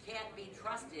can't be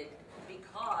trusted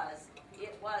because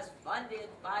it was funded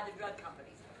by the drug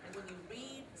companies. And when you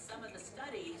read some of the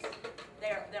studies,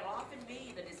 there'll often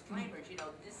be the disclaimers, you know,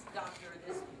 this doctor,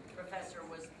 this professor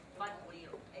was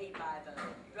paid by the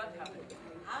drug company.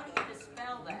 How do you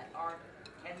dispel that, or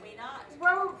can we not?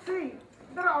 Well, see,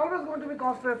 there are always going to be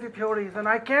conspiracy theories, and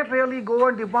I can't really go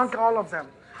and debunk all of them.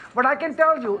 But I can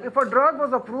tell you, if a drug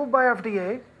was approved by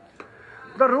FDA,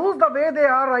 the rules the way they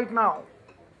are right now,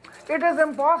 it is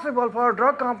impossible for a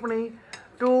drug company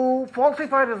to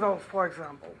falsify results, for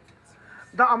example.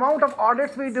 The amount of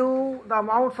audits we do, the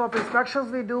amounts of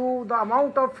inspections we do, the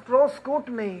amount of close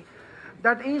scrutiny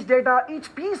that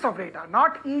each piece of data,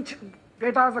 not each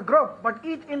data as a group, but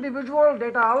each individual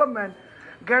data element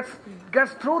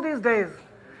gets through these days.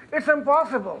 It's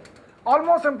impossible,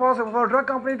 almost impossible for a drug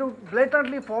company to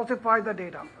blatantly falsify the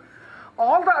data.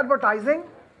 All the advertising,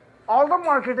 all the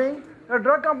marketing the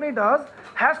drug company does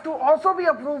has to also be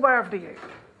approved by FDA.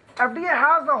 FDA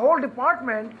has a whole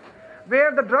department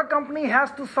where the drug company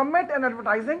has to submit an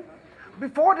advertising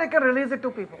before they can release it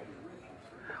to people.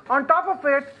 On top of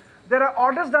it, there are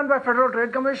audits done by Federal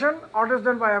Trade Commission, audits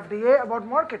done by FDA about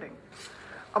marketing,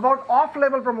 about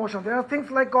off-label promotion. There are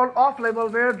things like called off-label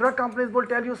where drug companies will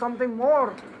tell you something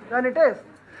more than it is.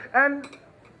 And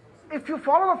if you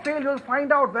follow the field, you'll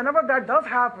find out whenever that does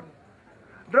happen,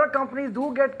 drug companies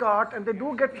do get caught and they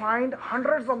do get fined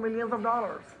hundreds of millions of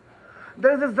dollars.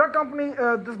 There is this drug company,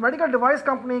 this medical device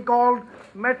company called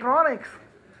Medtronic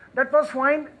that was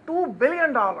fined $2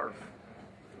 billion.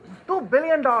 $2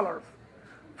 billion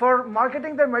for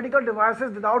marketing their medical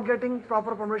devices without getting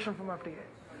proper permission from FDA.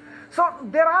 So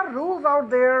there are rules out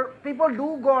there. People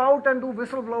do go out and do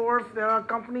whistleblowers. There are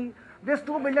companies. This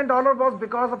 $2 billion was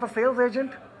because of a sales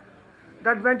agent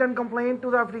that went and complained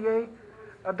to the FDA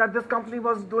that this company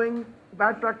was doing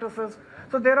bad practices.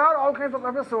 So there are all kinds of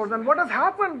episodes. And what has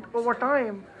happened over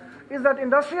time is that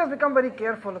industry has become very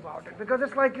careful about it because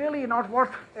it's like really not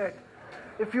worth it.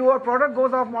 If your product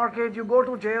goes off market, you go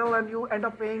to jail and you end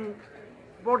up paying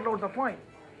boatloads of fine.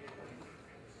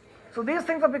 So these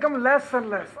things have become less and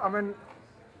less. I mean,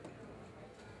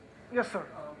 yes, sir.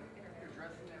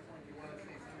 Addressing that point, you want to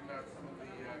say something about some of the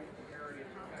comparative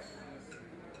effectiveness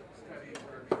studies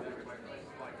that are being done by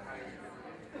places like Kaiser?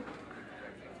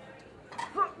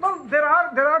 So, well, there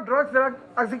are drugs. There are,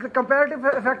 I think, the comparative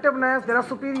effectiveness. There are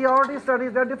superiority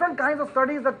studies. There are different kinds of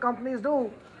studies that companies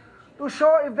do to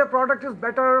show if their product is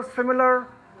better, similar,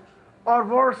 or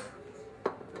worse.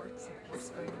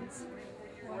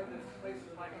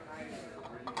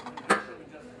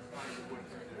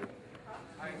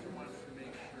 Kaiser wants to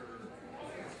make sure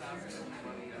it stops making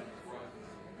money on drugs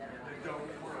that don't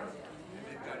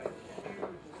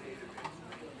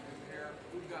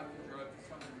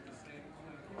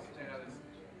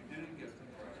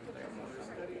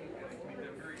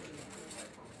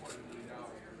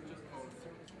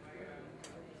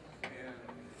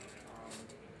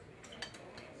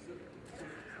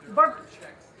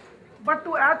But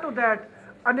to add to that,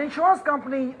 an insurance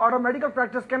company or a medical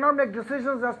practice cannot make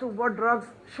decisions as to what drugs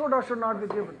should or should not be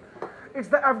given. It's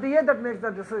the FDA that makes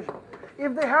that decision.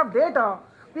 If they have data,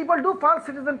 people do file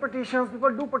citizen petitions,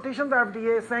 people do petition the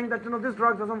FDA saying that this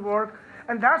drug doesn't work,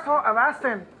 and that's how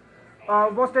Avastin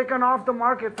was taken off the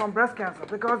market from breast cancer,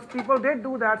 because people did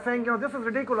do that, saying this is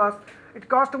ridiculous, it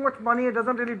costs too much money, it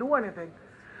doesn't really do anything.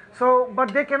 So,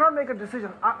 but they cannot make a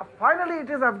decision. Finally, it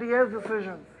is FDA's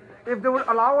decision if they would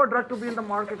allow a drug to be in the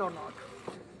market or not.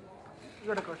 You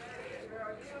got a question?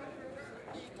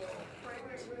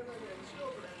 Pregnant women and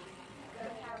children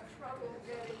that have trouble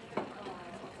getting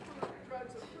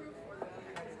drugs approved for them,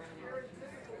 because it's very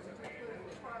difficult to do clinical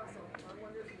trials on them. I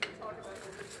wonder if you could talk about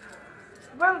this.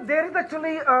 Well, there is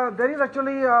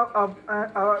actually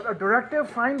a directive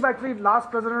signed by last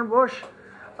President Bush,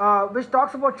 which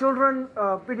talks about children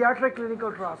pediatric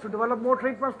clinical trials to develop more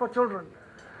treatments for children.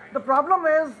 The problem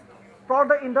is for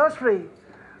the industry.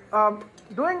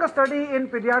 Doing a study in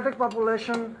pediatric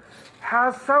population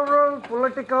has several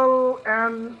political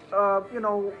and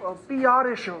PR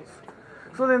issues.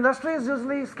 So the industry is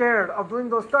usually scared of doing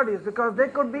those studies because they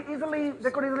could easily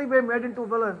be made into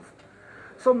villains.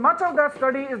 So much of that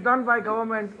study is done by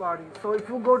government bodies. So if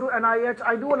you go to NIH,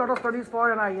 I do a lot of studies for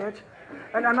NIH,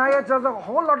 and NIH does a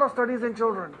whole lot of studies in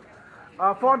children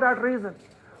for that reason.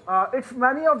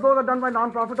 Many of those are done by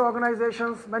non-profit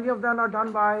organizations. Many of them are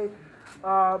done by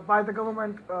the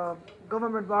government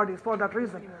bodies for that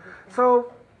reason.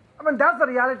 So, that's the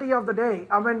reality of the day.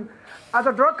 As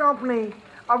a drug company,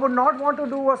 I would not want to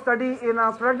do a study in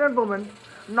a pregnant woman,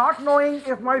 not knowing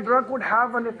if my drug would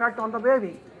have an effect on the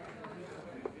baby.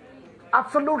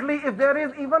 Absolutely, if there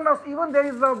is even there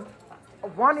is a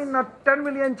 1 in a 10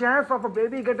 million chance of a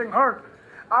baby getting hurt,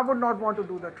 I would not want to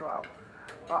do the trial.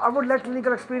 I would let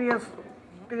clinical experience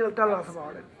tell us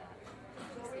about it.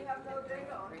 So we have no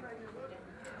data on pregnant women.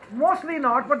 Mostly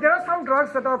not, but there are some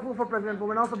drugs that are approved for pregnant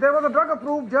women also. There was a drug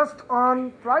approved just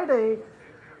on Friday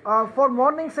for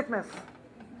morning sickness,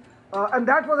 and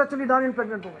that was actually done in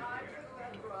pregnant women. I took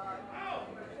that drug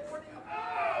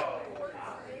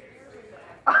 48 years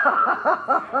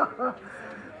ago.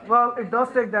 Well, it does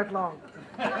take that long.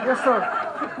 Yes, sir.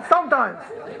 Sometimes.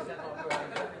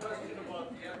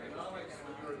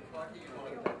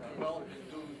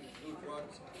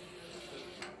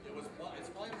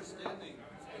 It's my understanding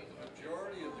that the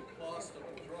majority of the cost of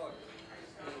the drug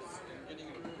is in getting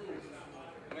it approved.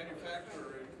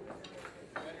 Manufacturing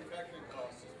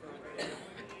costs is very low. I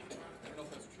don't know if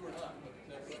that's true or not, but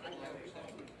that's my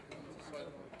understanding. But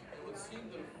it would seem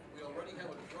that if we already have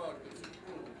a drug that's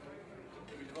approved,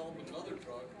 if we develop another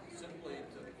drug simply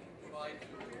to try to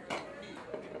compete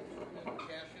and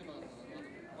cash in on the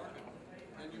market,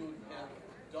 then you would have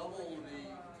double the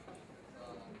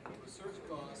research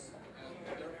costs, and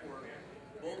therefore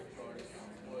both drugs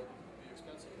would be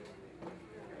expensive.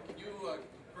 Can you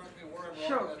correct me where I'm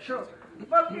wrong? Sure.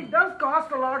 Well, it does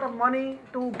cost a lot of money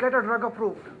to get a drug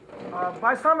approved.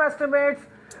 By some estimates,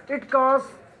 it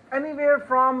costs anywhere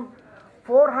from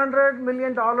 $400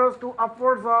 million to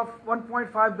upwards of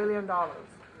 $1.5 billion.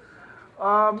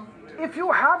 If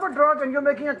you have a drug and you're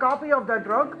making a copy of that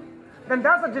drug, then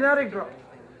that's a generic drug.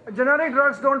 Generic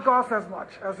drugs don't cost as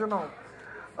much, as you know.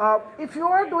 If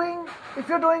you're doing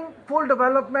full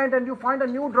development and you find a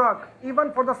new drug,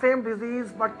 even for the same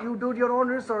disease, but you do your own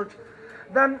research,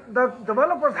 then the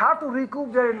developers have to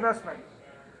recoup their investment.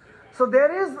 So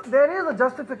there is a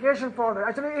justification for that.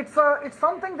 Actually, it's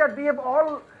something that we have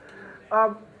all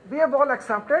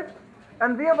accepted,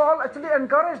 and we have all actually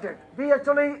encouraged it.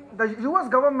 The U.S.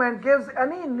 government gives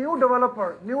any new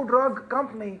developer, new drug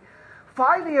company,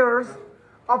 5 years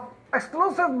of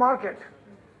exclusive market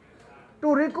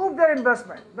to recoup their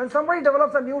investment. When somebody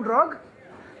develops a new drug,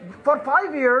 for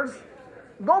 5 years,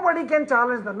 nobody can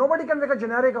challenge them. Nobody can make a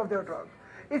generic of their drug.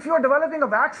 If you are developing a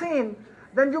vaccine,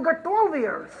 then you get 12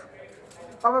 years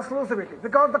of exclusivity,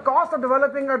 because the cost of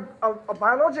developing a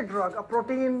biologic drug, a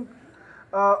protein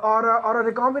or a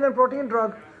recombinant protein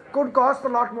drug, could cost a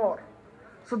lot more.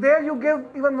 So there you give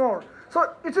even more.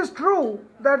 So it is true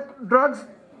that drugs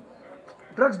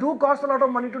do cost a lot of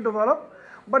money to develop,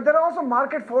 but there are also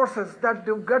market forces that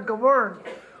get governed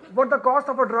what the cost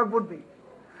of a drug would be.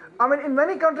 In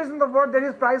many countries in the world, there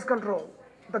is price control.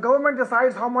 The government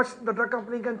decides how much the drug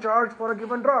company can charge for a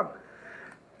given drug.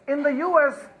 In the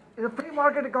US, in a free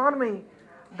market economy,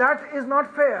 that is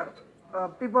not fair.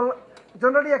 People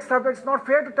generally accept it's not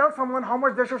fair to tell someone how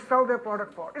much they should sell their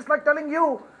product for. It's like telling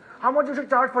you how much you should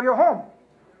charge for your home.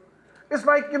 It's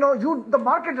like, the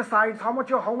market decides how much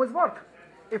your home is worth.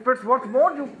 If it's worth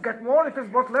more, you get more. If it's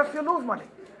worth less, you lose money.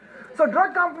 So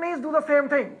drug companies do the same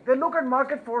thing. They look at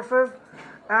market forces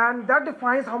and that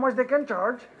defines how much they can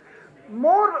charge.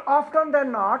 More often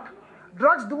than not,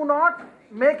 drugs do not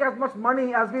make as much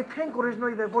money as we think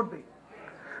originally they would be.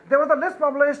 There was a list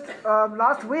published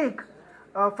last week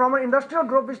from an industrial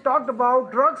group which talked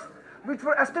about drugs which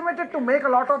were estimated to make a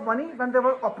lot of money when they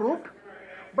were approved,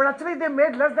 but actually they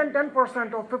made less than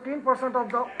 10% or 15%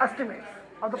 of the estimates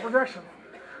of the projections.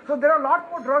 So there are a lot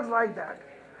more drugs like that.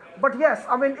 But yes,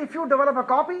 I mean, if you develop a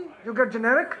copy, you get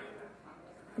generic.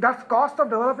 That's cost of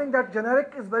developing that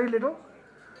generic is very little.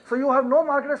 So you have no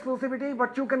market exclusivity,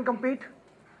 but you can compete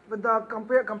with the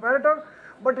competitor.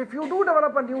 But if you do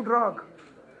develop a new drug,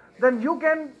 then you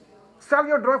can sell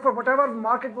your drug for whatever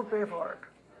market would pay for it.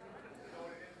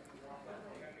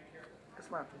 Yes,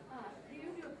 ma'am. Do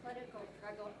you do clinical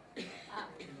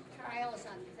trials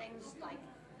on things like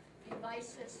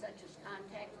devices such as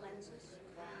contact lenses?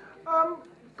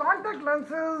 Contact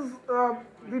lenses,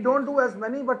 we don't do as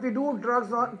many, but we do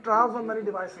trials on many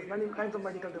devices, many kinds of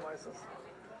medical devices.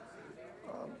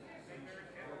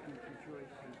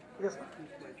 Yes, ma'am.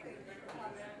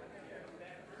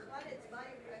 It's my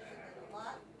impression that a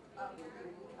lot of the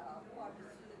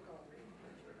pharmaceutical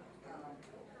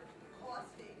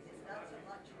costing is not so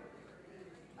much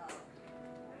the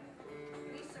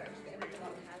research that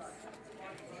everyone has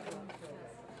marketing.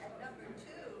 And number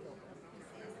two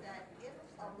is that if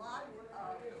a lot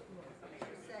of,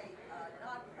 say,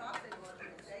 non-profit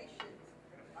organizations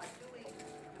are doing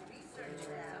research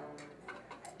now,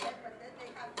 but then they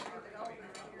have to give it over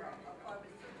to a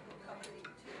pharmaceutical company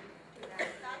to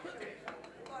manufacture it.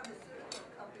 Pharmaceutical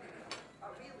companies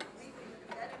are really reaping the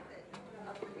benefit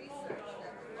of the research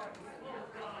that the pharmaceutical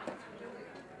companies are doing.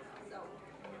 So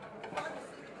the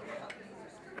pharmaceutical companies are still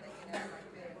making out like bad.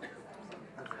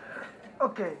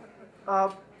 Okay.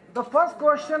 The first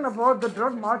question about the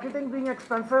drug marketing being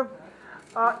expensive,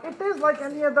 it is like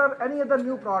any other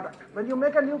new product. When you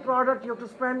make a new product, you have to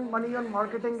spend money on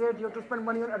marketing it, you have to spend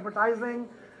money on advertising.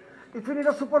 If you need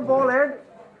a Super Bowl ad,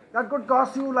 that could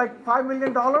cost you like $5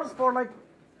 million for like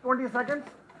 20 seconds.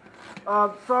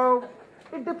 So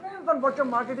it depends on what your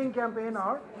marketing campaign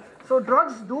are. So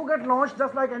drugs do get launched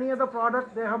just like any other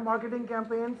product. They have marketing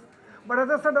campaigns. But as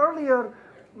I said earlier,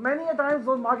 many a times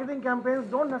those marketing campaigns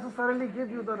don't necessarily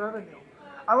give you the revenue.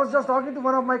 I was just talking to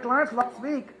one of my clients last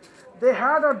week. They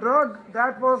had a drug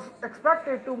that was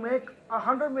expected to make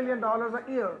 $100 million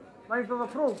a year when it was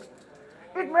approved.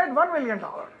 It made $1 million.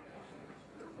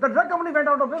 The drug company went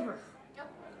out of business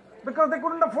because they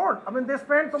couldn't afford. I mean, they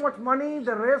spent so much money,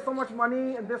 they raised so much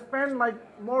money, and they spent like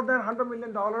more than $100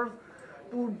 million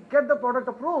to get the product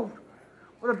approved,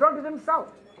 but the drug didn't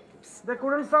sell. They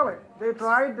couldn't sell it. They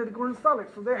tried, they couldn't sell it.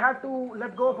 So they had to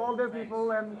let go of all their people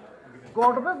and go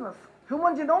out of business.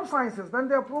 Human Genome Sciences, when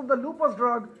they approved the lupus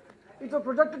drug, it was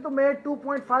projected to make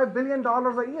 $2.5 billion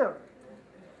a year.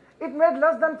 It made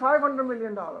less than $500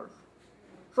 million.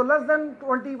 So less than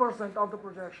 20% of the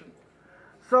projection.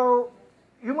 So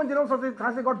Human Genome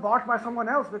Sciences got bought by someone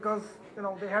else because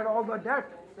they had all the debt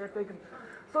they had taken.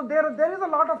 So there is a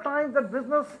lot of times that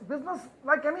business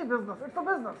like any business, it's a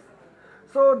business.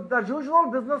 So the usual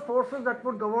business forces that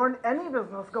would govern any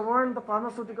business govern the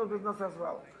pharmaceutical business as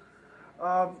well.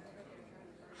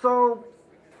 So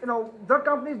drug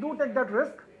companies do take that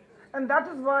risk, and that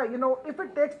is why if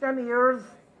it takes 10 years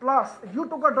plus, if you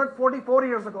took a drug 44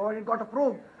 years ago and it got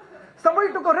approved,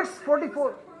 somebody took a risk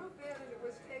 44.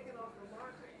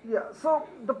 Yeah, so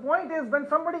the point is when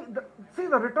somebody, see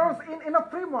the returns in a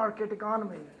free market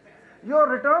economy, your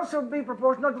returns should be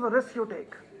proportional to the risk you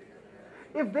take.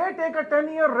 If they take a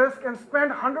 10-year risk and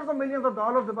spend hundreds of millions of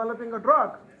dollars developing a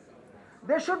drug,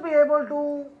 they should be able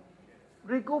to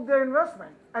recoup their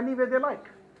investment any way they like.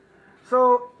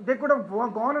 So they could have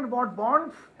gone and bought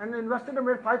bonds and invested and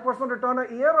made 5% return a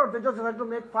year, or they just had to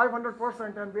make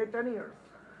 500% and wait 10 years.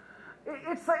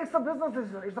 It's a business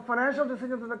decision. It's a financial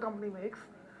decision that the company makes.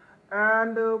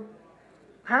 And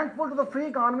thankful to the free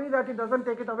economy that it doesn't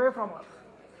take it away from us.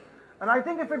 And I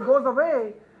think if it goes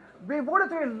away, we would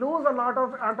actually lose a lot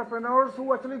of entrepreneurs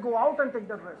who actually go out and take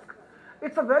that risk.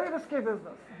 It's a very risky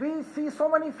business. We see so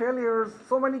many failures,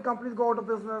 so many companies go out of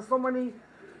business, so many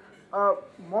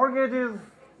mortgages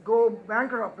go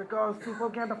bankrupt because people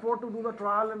can't afford to do the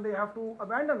trial and they have to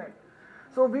abandon it.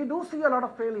 So we do see a lot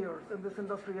of failures in this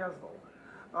industry as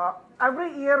well.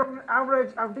 Every year on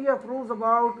average, FDA approves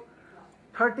about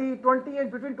between 20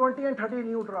 and 30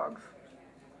 new drugs.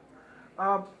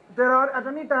 There are at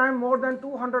any time more than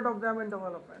 200 of them in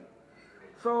development.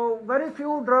 So very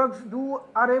few drugs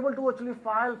are able to actually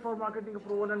file for marketing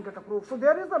approval and get approved. So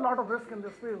there is a lot of risk in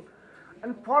this field.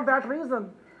 And for that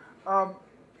reason,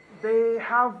 they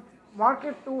have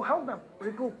market to help them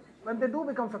recoup when they do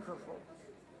become successful.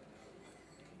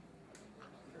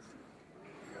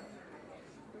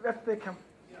 Let's take him.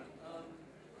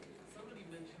 Somebody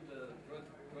mentioned a drug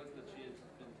that she had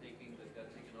been taking that got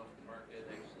taken off the market.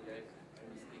 Actually, I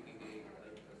was taking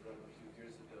a drug a few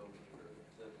years ago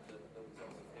that was also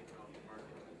taken off the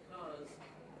market because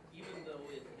even though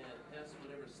it had passed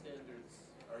whatever standards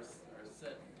are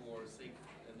set for safe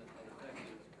and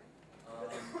effective,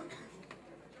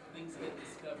 things get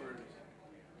discovered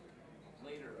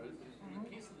later. In the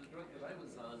case of the drug that I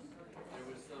was on, there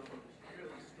were some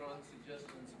fairly strong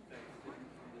suggestions, in fact,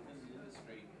 within the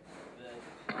industry, that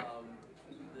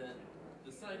that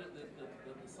the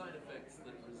side effects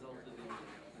that resulted in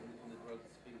the drugs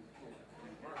being pulled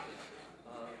from the market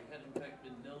had in fact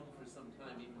been known for some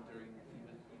time, even during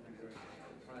the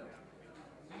trial.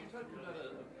 So you're talking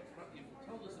about you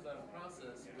told us about a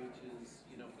process which is,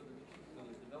 for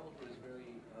the developer is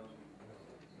very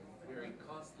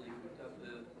costly. We've got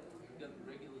the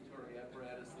regulatory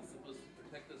apparatus that's supposed to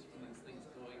protect us from these things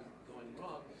going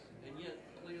wrong, and yet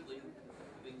clearly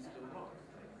things go wrong.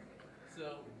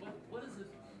 So what is it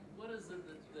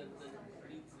that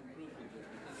needs improvement there?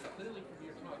 Because clearly from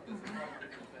your talk, there's a lot of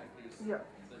different factors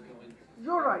that go into it.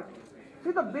 You're right.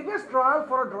 See, the biggest trial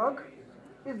for a drug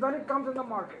is when it comes in the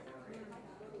market.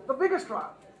 The biggest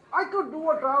trial. I could do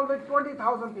a trial with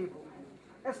 20,000 people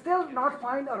and still not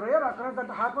find a rare occurrence that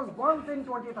happens once in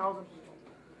 20,000 people.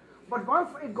 But once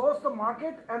it goes to the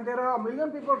market and there are 1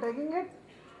 million people taking it,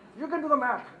 you can do the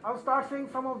math. I'll start seeing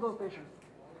some of those patients.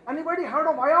 Anybody heard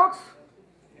of Vioxx?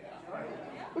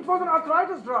 It was an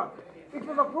arthritis drug. It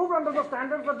was approved under the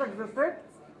standards that existed,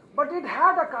 but it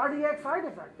had a cardiac side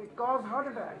effect. It caused heart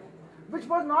attack, which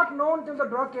was not known till the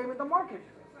drug came in the market.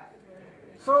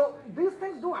 So these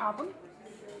things do happen.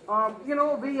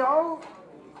 We all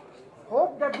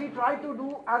hope that we try to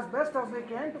do as best as we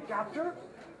can to capture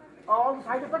all the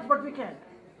side effects, but we can't.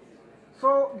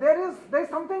 So there's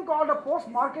something called a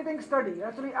post-marketing study.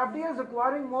 Actually, FDA is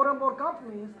requiring more and more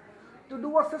companies to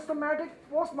do a systematic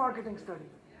post-marketing study.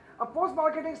 A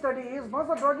post-marketing study is, once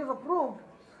the drug is approved,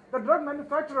 the drug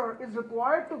manufacturer is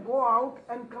required to go out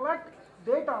and collect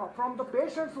data from the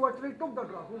patients who actually took the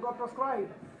drug, who got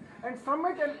prescribed, and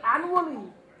submit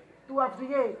annually to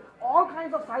FDA all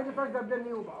kinds of side effects that they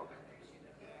knew about.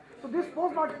 So this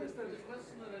post-marketing study. The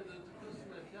question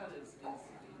I've got is in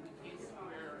the case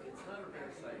where it's not a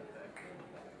rare side effect,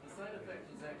 the side effect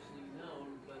is actually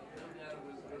known, but no data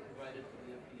was provided to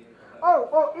the FDA.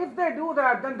 If they do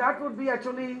that, then that would be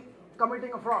actually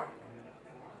committing a fraud.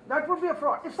 That would be a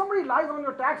fraud. If somebody lies on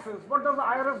your taxes, what does the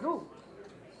IRS do?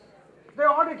 They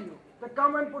audit you. They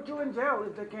come and put you in jail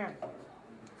if they can.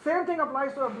 Same thing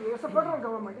applies to FDA. It's a federal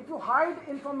government. If you hide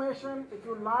information, if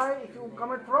you lie, if you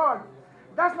commit fraud,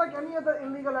 that's like any other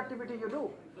illegal activity you do.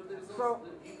 But you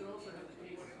can also have the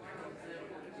case, for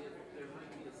example, if there might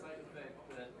be a side effect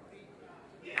that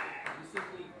you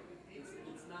simply,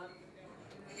 it's not,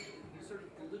 you sort of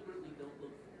deliberately don't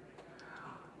look for.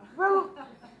 Well,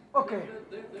 okay.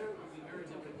 There it would be very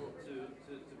difficult to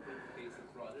put the case of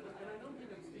fraud. And I don't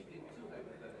think I'm speaking too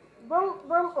hypothetically. Well,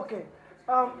 okay.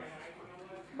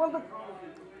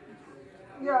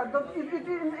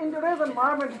 In today's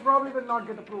environment, it probably will not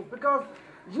get approved because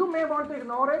you may want to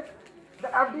ignore it. The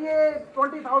FDA,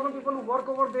 20,000 people who work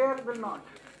over there will not.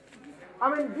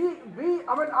 I've been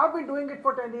doing it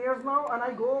for 10 years now, and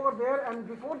I go over there, and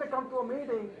before they come to a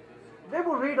meeting, they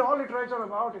will read all literature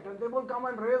about it, and they will come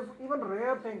and raise even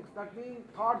rare things that we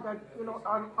thought that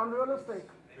are unrealistic,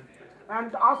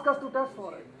 and ask us to test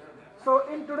for it. So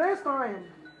in today's time,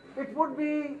 it would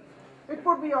be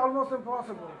almost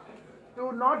impossible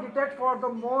to not detect for the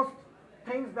most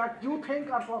things that you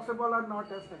think are possible and not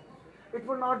testing. It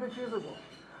would not be feasible.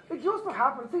 It used to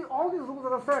happen. See, all these rules,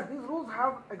 as I said, these rules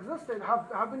have existed,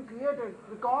 have been created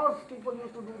because people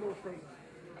used to do those things.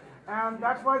 And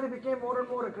that's why they became more and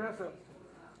more aggressive.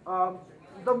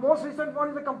 The most recent one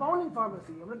is the compounding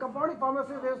pharmacy. Compounding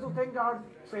pharmacies, they used to think are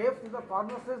safe. These are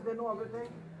pharmacists, they know everything.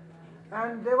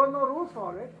 And there were no rules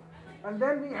for it. And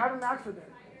then we had an accident.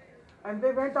 And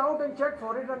they went out and checked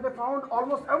for it, and they found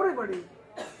almost everybody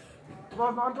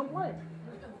was non-compliant.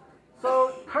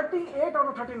 So 38 out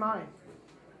of 39.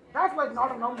 That's like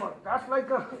not a number. That's like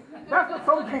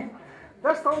something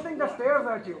that stares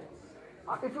at you.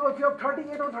 If you have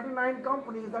 38 or 39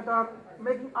 companies that are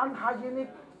making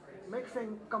unhygienic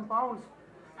mixing compounds,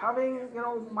 having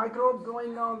microbes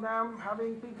growing on them,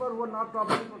 having people who are not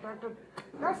properly protected,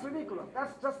 that's ridiculous.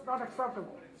 That's just not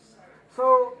acceptable.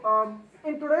 So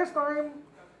in today's time,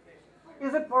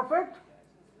 is it perfect?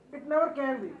 It never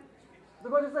can be.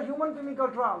 because it's a human clinical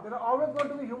trial. There are always going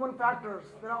to be human factors.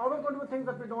 There are always going to be things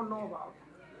that we don't know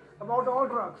about all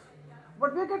drugs.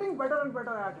 But we're getting better and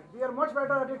better at it. We are much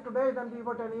better at it today than we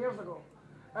were 10 years ago.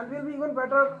 And we'll be even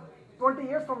better 20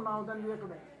 years from now than we are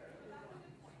today.